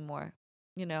him anymore,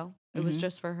 you know? It was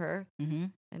just for her.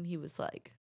 And he was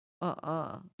like,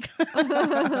 Oh,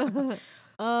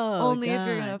 only God. if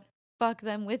you're gonna fuck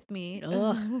them with me.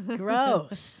 Ugh,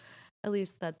 gross. At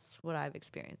least that's what I've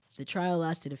experienced. The trial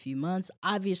lasted a few months.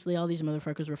 Obviously, all these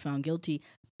motherfuckers were found guilty,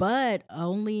 but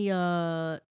only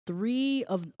three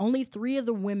of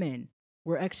the women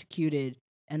were executed,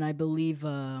 and I believe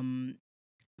 4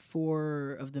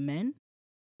 of the men.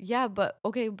 Yeah, but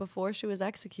okay, before she was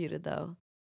executed, though,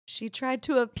 she tried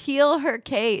to appeal her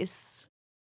case.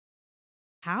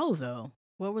 How, though?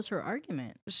 What was her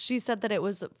argument? She said that it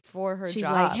was for her She's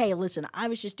job. like, hey, listen, I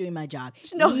was just doing my job.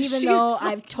 No, even though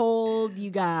I've told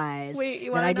you guys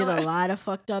Wait, that I did a lot of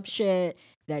fucked up shit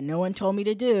that no one told me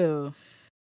to do.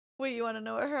 Wait, you want to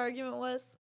know what her argument was?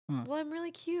 Well, I'm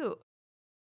really cute.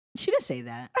 She didn't say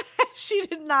that. She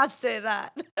did not say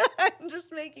that. I'm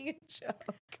just making a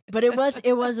joke. But it was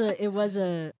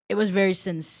very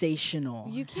sensational.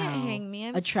 You can't hang me.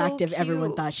 I'm attractive so cute.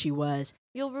 Everyone thought she was.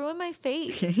 You'll ruin my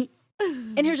face.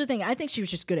 And here's the thing. I think she was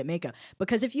just good at makeup.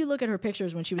 Because if you look at her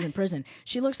pictures when she was in prison,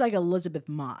 she looks like Elizabeth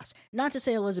Moss. Not to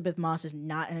say Elizabeth Moss is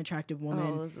not an attractive woman.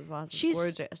 Oh, Elizabeth Moss is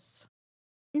gorgeous.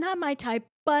 Not my type,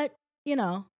 but, you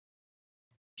know,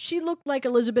 she looked like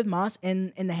Elizabeth Moss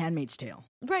in The Handmaid's Tale.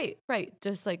 Right.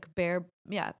 Just like bare,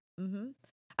 yeah.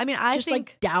 I mean, I just think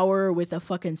like dour with a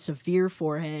fucking severe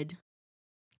forehead.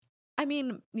 I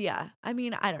mean, yeah. I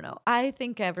mean, I don't know. I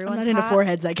think everyone's I'm not into hot.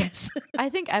 foreheads, I guess. I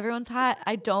think everyone's hot.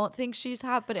 I don't think she's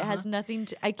hot, but it has nothing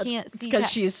to. I can't see. It's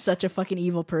because she is such a fucking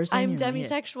evil person. I'm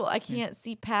demisexual. I can't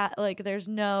see Pat. Like, there's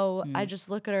no. I just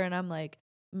look at her and I'm like,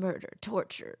 murder,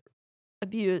 torture,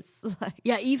 abuse. Like,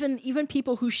 yeah, even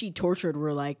people who she tortured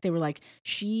were like,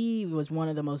 she was one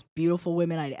of the most beautiful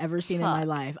women I'd ever seen in my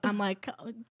life. I'm like,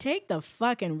 take the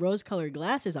fucking rose-colored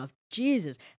glasses off.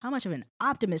 Jesus, how much of an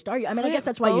optimist are you? I mean, I guess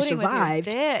that's why you survived.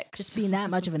 Just being that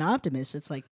much of an optimist. It's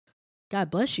like,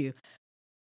 God bless you.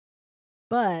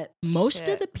 But most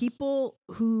of the people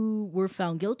who were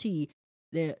found guilty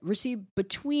that received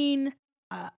between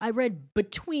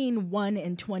 1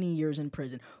 and 20 years in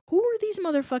prison. Who were these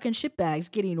motherfucking shitbags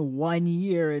getting 1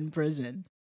 year in prison?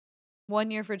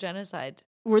 1 year for genocide.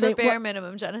 Were for they bare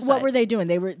minimum genocide? What were they doing?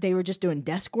 They were just doing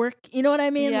desk work. You know what I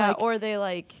mean?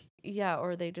 Yeah,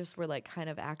 or they just were like kind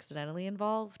of accidentally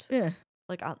involved. Yeah.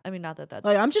 Like, I mean, not that's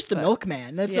like, I'm just the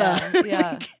milkman. That's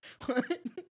yeah.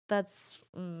 That's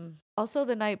also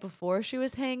the night before she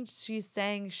was hanged, she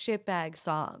sang shitbag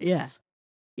songs. Yeah.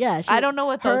 Yeah, I don't know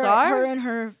what those are. Her and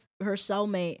her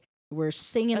cellmate were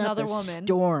singing Another up a woman.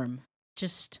 storm.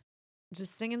 Just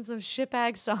singing some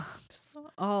shitbag songs.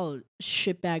 Oh,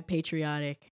 shitbag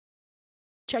patriotic.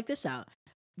 Check this out.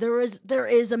 There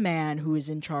is a man who is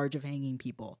in charge of hanging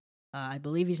people. I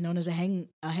believe he's known as a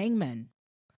hangman.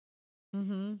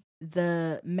 Mm-hmm.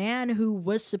 The man who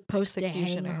was supposed to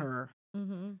hang her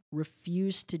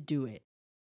refused to do it,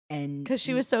 and because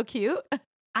she was so cute.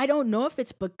 I don't know if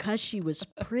it's because she was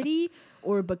pretty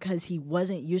or because he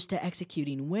wasn't used to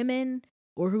executing women,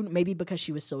 or maybe because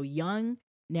she was so young.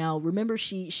 Now, remember,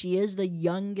 she is the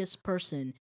youngest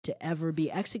person to ever be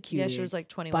executed. Yeah, she was like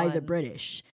 21 by the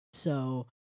British. So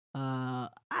I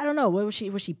don't know. What was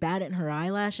she batting her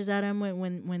eyelashes at him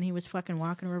when he was fucking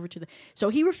walking her over to the? So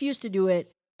he refused to do it.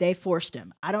 they forced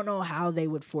him. I don't know how they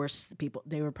would force people.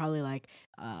 They were probably like,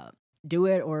 do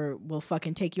it or we'll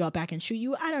fucking take you out back and shoot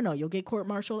you. I don't know. You'll get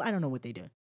court-martialed. I don't know what they do.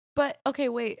 But, okay,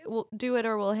 wait, we'll do it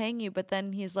or we'll hang you. But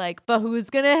then he's like, but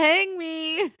who's going to hang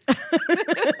me?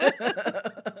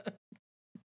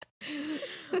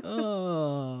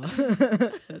 Oh,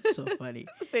 that's so funny.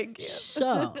 Thank you.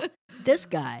 So, this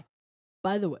guy,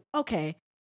 by the way, okay,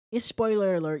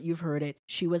 spoiler alert, you've heard it.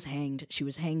 She was hanged. She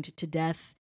was hanged to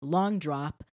death. Long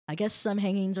drop. I guess some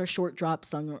hangings are short drop,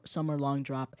 some are long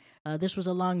drop. This was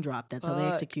a long drop. That's how they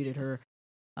executed her.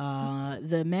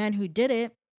 The man who did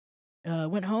it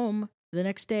went home the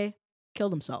next day,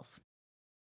 killed himself.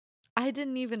 I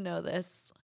didn't even know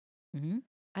this. Mm-hmm.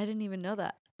 I didn't even know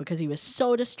that. Because he was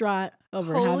so distraught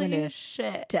over Holy having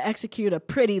shit. to execute a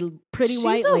pretty She's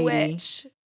white a lady. Witch.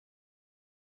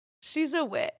 She's a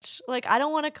witch. Like, I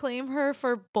don't want to claim her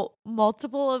for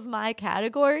multiple of my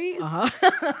categories.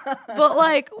 But,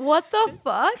 like, what the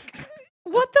fuck?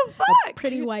 What the fuck? A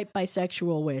pretty white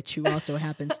bisexual witch who also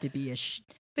happens to be a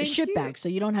shitbag, so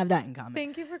you don't have that in common.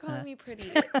 Thank you for calling me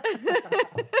pretty.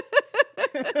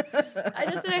 I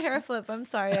just did a hair flip. I'm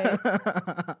sorry.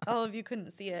 All of you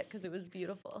couldn't see it because it was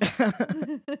beautiful.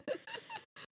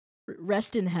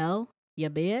 Rest in hell, ya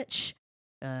bitch.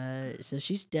 So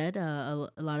she's dead. A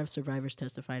lot of survivors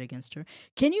testified against her.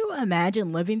 Can you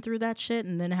imagine living through that shit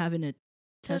and then having to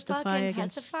testify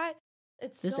against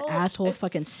this asshole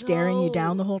fucking staring you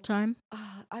down the whole time?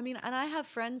 I mean, and I have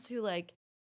friends who, like,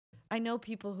 I know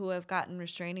people who have gotten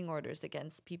restraining orders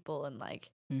against people, and like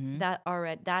that's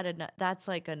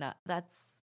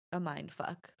a mind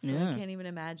fuck. So I can't even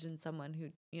imagine someone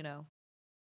who, you know,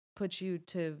 puts you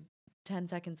to 10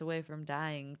 seconds away from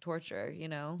dying torture, you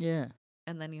know? Yeah.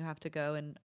 And then you have to go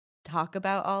and talk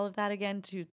about all of that again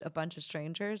to a bunch of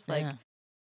strangers. Like,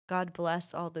 God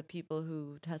bless all the people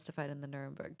who testified in the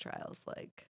Nuremberg trials.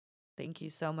 Like, thank you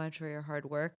so much for your hard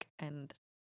work, and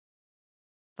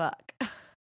fuck.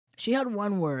 She had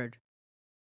one word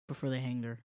before they hanged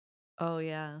her. Oh,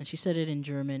 yeah. And she said it in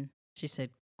German. She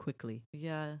said, quickly.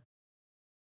 Yeah.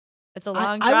 It's a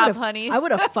long drop, honey. I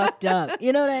would have fucked up.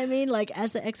 You know what I mean? Like,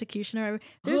 as the executioner,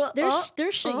 there's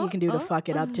shit you can do to fuck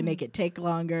it up to make it take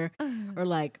longer. Or,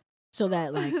 like, so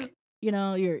that, like, you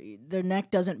know, their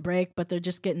neck doesn't break, but they're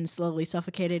just getting slowly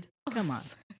suffocated. Come on.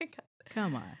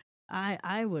 Come on.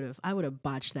 I would have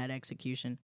botched that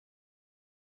execution.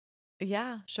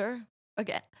 Yeah, sure.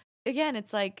 Again,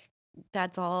 it's like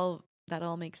that all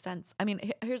makes sense. I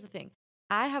mean, here's the thing.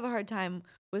 I have a hard time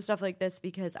with stuff like this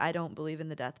because I don't believe in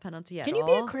the death penalty at all. Can you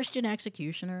be a Christian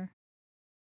executioner?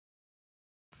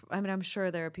 I mean, I'm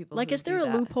sure there are people like, who is there a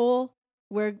loophole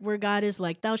where God is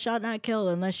like, thou shalt not kill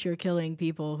unless you're killing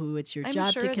people who it's your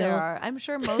job to kill? There are. I'm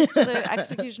sure most of the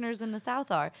executioners in the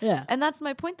South are. Yeah. And that's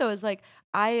my point, though, is like,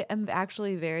 I am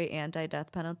actually very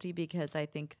anti-death penalty because I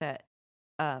think that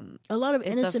a lot of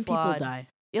innocent people die.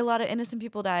 A lot of innocent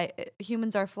people die.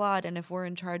 Humans are flawed, and if we're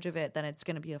in charge of it, then it's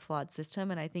going to be a flawed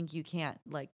system. And I think you can't,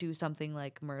 like, do something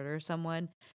like murder someone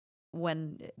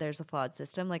when there's a flawed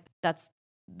system. Like,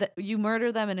 you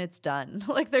murder them and it's done.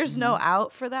 Like, there's no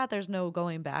out for that. There's no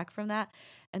going back from that.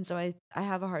 And so I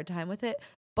have a hard time with it.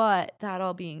 But that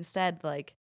all being said,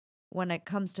 like, when it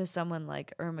comes to someone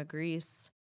like Irma Grease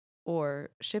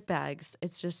or shitbags,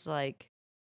 it's just like,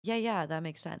 yeah, that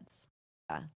makes sense.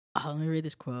 Yeah. Let me read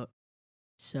this quote.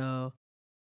 So,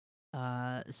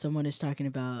 someone is talking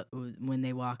about when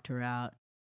they walked her out,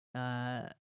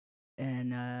 and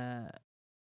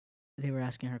they were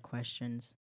asking her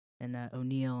questions, and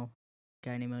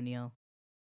guy named O'Neill,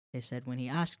 they said when he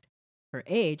asked her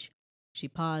age, she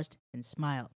paused and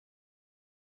smiled.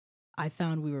 I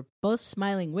found we were both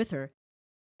smiling with her,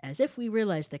 as if we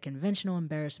realized the conventional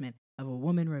embarrassment of a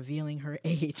woman revealing her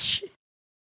age.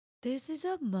 This is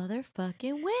a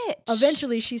motherfucking witch.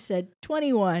 Eventually, she said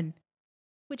 21,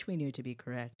 which we knew to be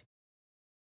correct.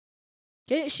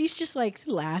 She's just like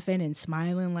laughing and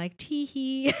smiling like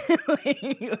tee-hee.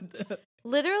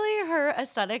 Literally, her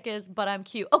aesthetic is, but I'm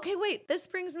cute. Okay, wait, this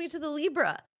brings me to the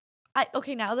Libra.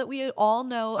 Now that we all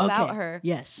know about her,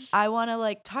 yes, I want to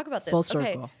like talk about this. Full circle.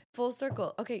 Okay, full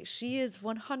circle. Okay, she is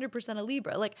 100% a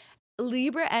Libra. Like,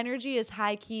 Libra energy is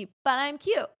high key, but I'm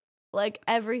cute. Like,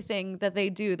 everything that they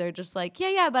do, they're just like,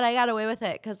 yeah, but I got away with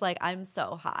it because, like, I'm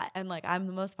so hot. And, like, I'm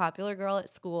the most popular girl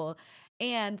at school.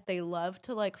 And they love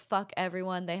to, like, fuck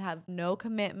everyone. They have no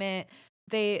commitment.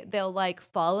 They'll, like,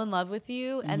 fall in love with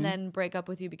you and then break up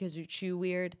with you because you chew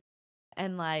weird.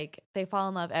 And, like, they fall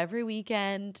in love every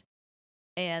weekend.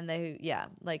 And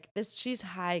she's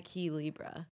high-key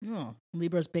Libra. Oh,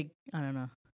 Libra's big, I don't know,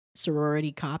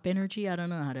 sorority cop energy? I don't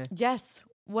know how to. Yes,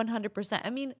 100%. I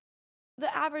mean,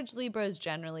 the average Libra is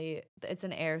generally, it's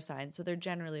an air sign, so they're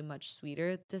generally much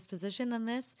sweeter disposition than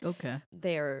this. Okay.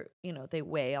 They're, they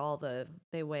weigh all the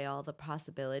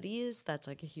possibilities. That's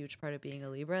like a huge part of being a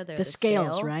Libra. They're The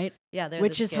scales, scale. right? Yeah, they're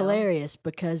Which the is scale. hilarious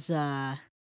because the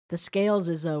scales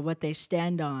is what they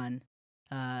stand on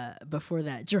before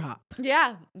that drop.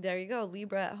 Yeah, there you go.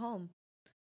 Libra at home.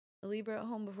 A Libra at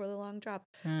home before the long drop.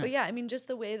 But yeah, I mean, just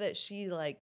the way that she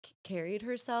like carried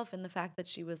herself and the fact that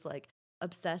she was like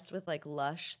obsessed with like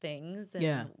lush things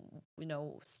and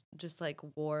just like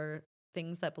wore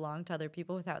things that belonged to other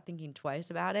people without thinking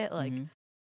twice about it, like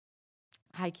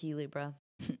high key Libra.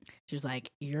 She's like,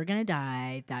 you're gonna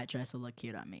die, that dress will look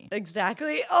cute on me.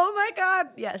 Exactly. Oh my god,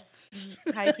 yes.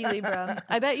 High key Libra.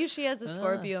 I bet you she has a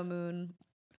Scorpio moon.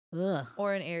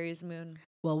 Or an Aries moon.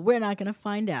 Well, we're not gonna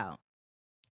find out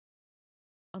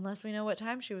unless we know what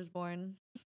time she was born.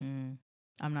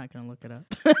 I'm not gonna look it up.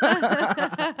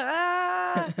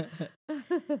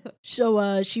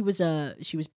 So she was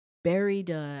buried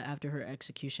after her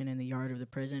execution in the yard of the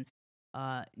prison.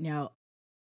 Now,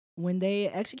 when they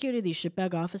executed these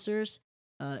shipbag officers,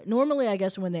 normally I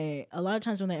guess a lot of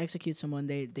times when they execute someone,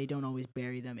 they don't always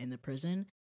bury them in the prison,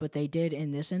 but they did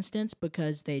in this instance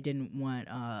because they didn't want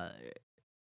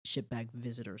shipbag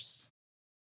visitors.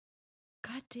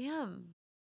 God damn.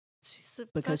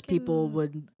 Because people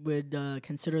would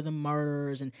consider them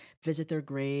martyrs and visit their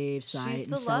grave site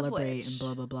and celebrate and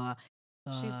blah blah blah.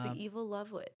 She's the evil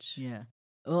love witch. Yeah.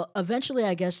 Well, eventually,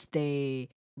 I guess they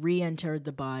re-interred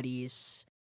the bodies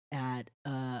at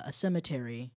a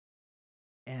cemetery,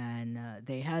 and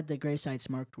they had the grave sites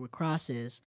marked with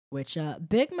crosses. Which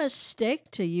big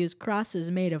mistake to use crosses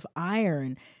made of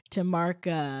iron to mark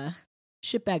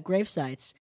shipwreck grave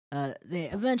sites.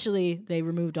 They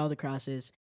removed all the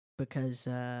crosses because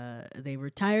they were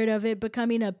tired of it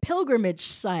becoming a pilgrimage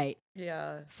site.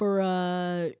 Yeah.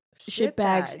 For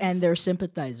shipbags and their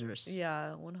sympathizers.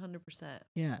 Yeah, 100%.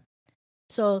 Yeah.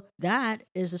 So that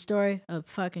is the story of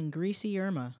fucking Greasy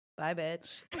Irma. Bye,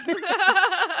 bitch.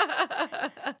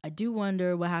 I do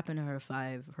wonder what happened to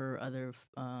her other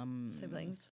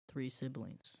siblings. 3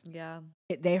 siblings. Yeah.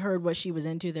 They heard what she was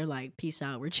into. They're like, peace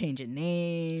out. We're changing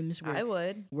names. I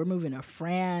would. We're moving to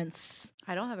France.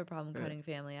 I don't have a problem cutting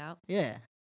family out. Yeah.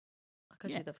 I'll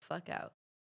cut you the fuck out.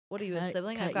 What are you, a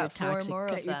sibling? I've got 4 more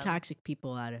of them. Cut your toxic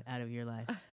people out of your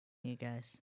lives, you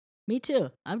guys. Me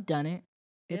too. I've done it.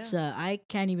 It's I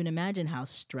can't even imagine how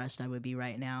stressed I would be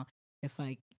right now if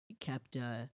I kept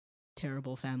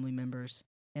terrible family members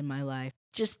in my life.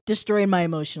 Just destroying my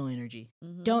emotional energy.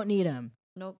 Mm-hmm. Don't need them.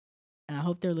 Nope. And I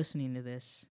hope they're listening to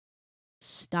this.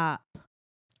 Stop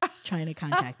trying to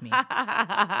contact me. Oh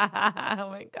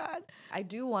my God. I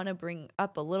do want to bring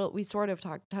up a little, we sort of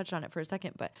touched on it for a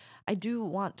second, but I do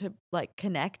want to like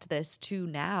connect this to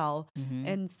now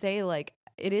and say like,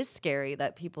 it is scary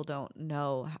that people don't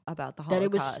know about the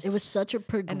Holocaust. That it was such a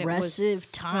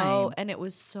progressive time. And it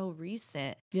was so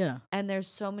recent. Yeah. And there's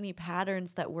so many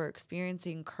patterns that we're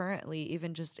experiencing currently,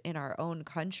 even just in our own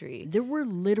country. There were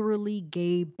literally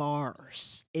gay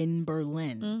bars in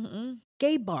Berlin. Mm-hmm.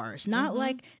 Gay bars, not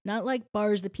like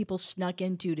bars that people snuck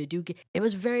into to do. It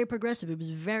was very progressive. It was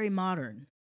very modern.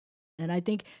 And I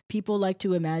think people like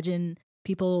to imagine.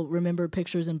 People remember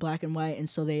pictures in black and white, and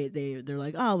so they're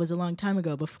like, "Oh, it was a long time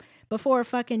ago, before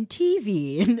fucking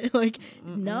TV." And like,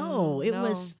 no, it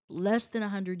was less than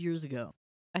 100 years ago.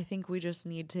 I think we just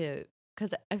need to,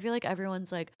 because I feel like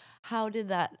everyone's like, "How did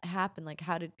that happen? Like,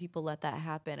 how did people let that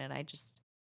happen?" And I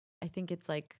think it's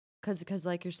like, because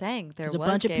like you're saying, there was a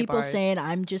bunch of people bars saying,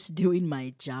 "I'm just doing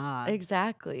my job."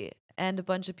 Exactly, and a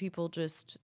bunch of people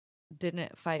just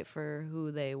didn't fight for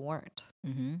who they weren't.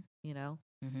 Mm-hmm. You know.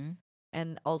 Mm-hmm.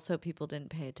 And also people didn't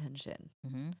pay attention.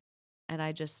 Mm-hmm. And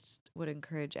I just would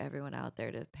encourage everyone out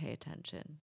there to pay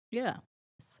attention. Yeah.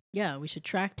 Yeah, we should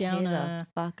track down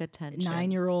fuck attention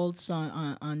 9-year-olds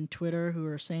on Twitter who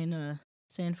are saying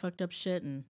fucked up shit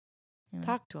and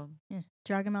talk to them. Yeah,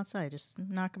 drag them outside. Just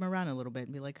knock them around a little bit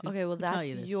and be like, okay, well, that's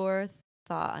your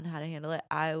thought on how to handle it.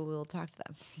 I will talk to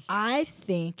them. I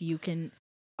think you can.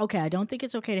 Okay, I don't think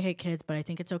it's okay to hate kids, but I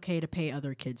think it's okay to pay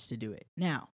other kids to do it.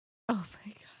 Now. Oh,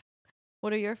 my God.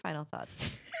 What are your final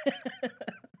thoughts?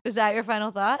 Is that your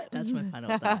final thought? That's my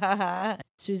final thought.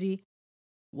 Susie,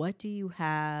 what do you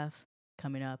have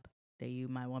coming up that you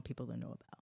might want people to know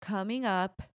about? Coming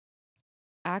up,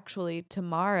 actually,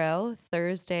 tomorrow,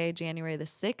 Thursday, January the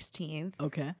 16th.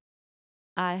 Okay.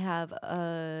 I have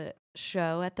a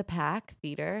show at the PAC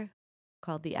Theater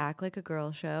called the Act Like a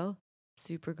Girl Show.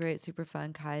 Super great, super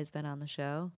fun. Kai has been on the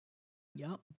show.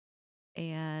 Yep.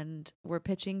 And we're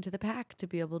pitching to the PAC to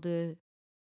be able to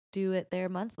do it there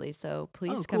monthly. So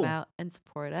please Oh, come cool. out and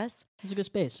support us. It's a good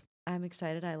space. I'm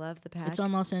excited. I love the pack. It's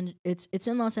on It's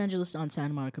in Los Angeles on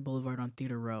Santa Monica Boulevard on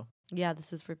Theater Row. Yeah,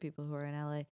 this is for people who are in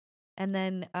LA. And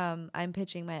then I'm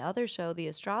pitching my other show, the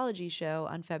astrology show,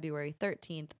 on February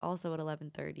 13th, also at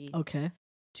 11:30. Okay.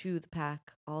 To the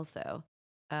pack also.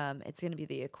 It's going to be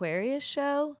the Aquarius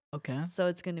show. Okay. So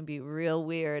it's going to be real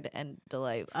weird and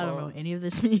delightful. I don't know what any of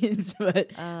this means,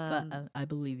 but I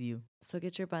believe you. So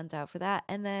get your buns out for that.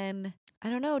 And then, I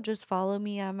don't know, just follow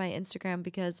me on my Instagram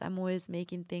because I'm always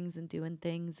making things and doing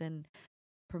things and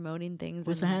promoting things.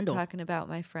 What's and the handle? Talking about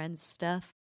my friends'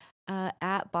 stuff.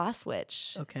 At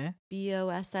Bosswitch. Okay.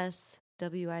 BOSSWITCH.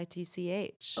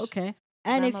 Okay.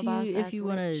 And if you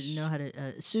want to witch. know how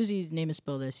to, Susie's name is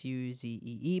spelled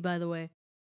SUZEE, by the way.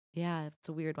 Yeah, it's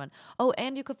a weird one. Oh,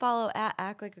 and you could follow at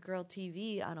Act Like a Girl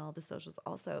TV on all the socials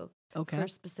also. Okay. For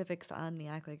specifics on the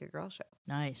Act Like a Girl show.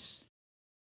 Nice.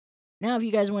 Now, if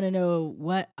you guys want to know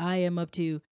what I am up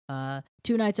to,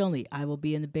 2 nights only. I will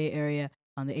be in the Bay Area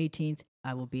on the 18th.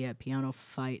 I will be at Piano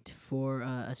Fight for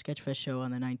a Sketchfest show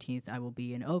on the 19th. I will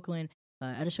be in Oakland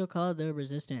at a show called The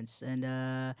Resistance. And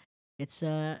it's,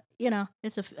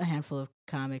 it's a handful of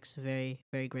comics, very,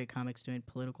 very great comics doing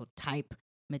political type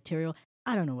material.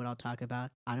 I don't know what I'll talk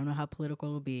about. I don't know how political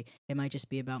it'll be. It might just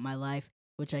be about my life,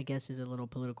 which I guess is a little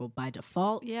political by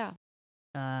default. Yeah.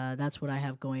 That's what I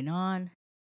have going on.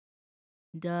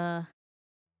 And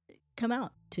come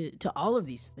out to all of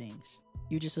these things.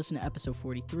 You just listened to episode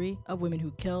 43 of Women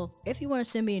Who Kill. If you want to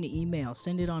send me an email,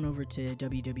 send it on over to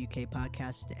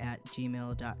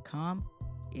wwkpodcast@gmail.com.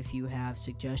 If you have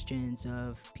suggestions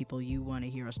of people you want to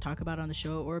hear us talk about on the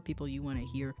show or people you want to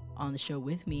hear on the show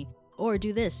with me, or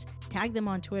do this, tag them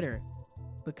on Twitter.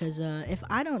 Because if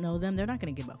I don't know them, they're not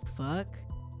going to give a fuck.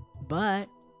 But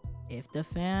if the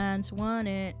fans want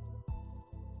it,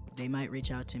 they might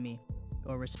reach out to me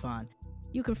or respond.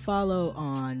 You can follow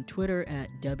on Twitter at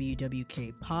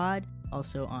WWKPod,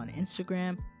 also on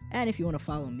Instagram. And if you want to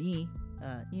follow me,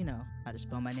 you know how to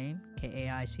spell my name,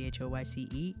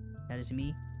 KAICHOYCE. That is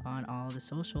me on all the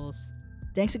socials.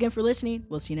 Thanks again for listening.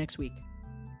 We'll see you next week.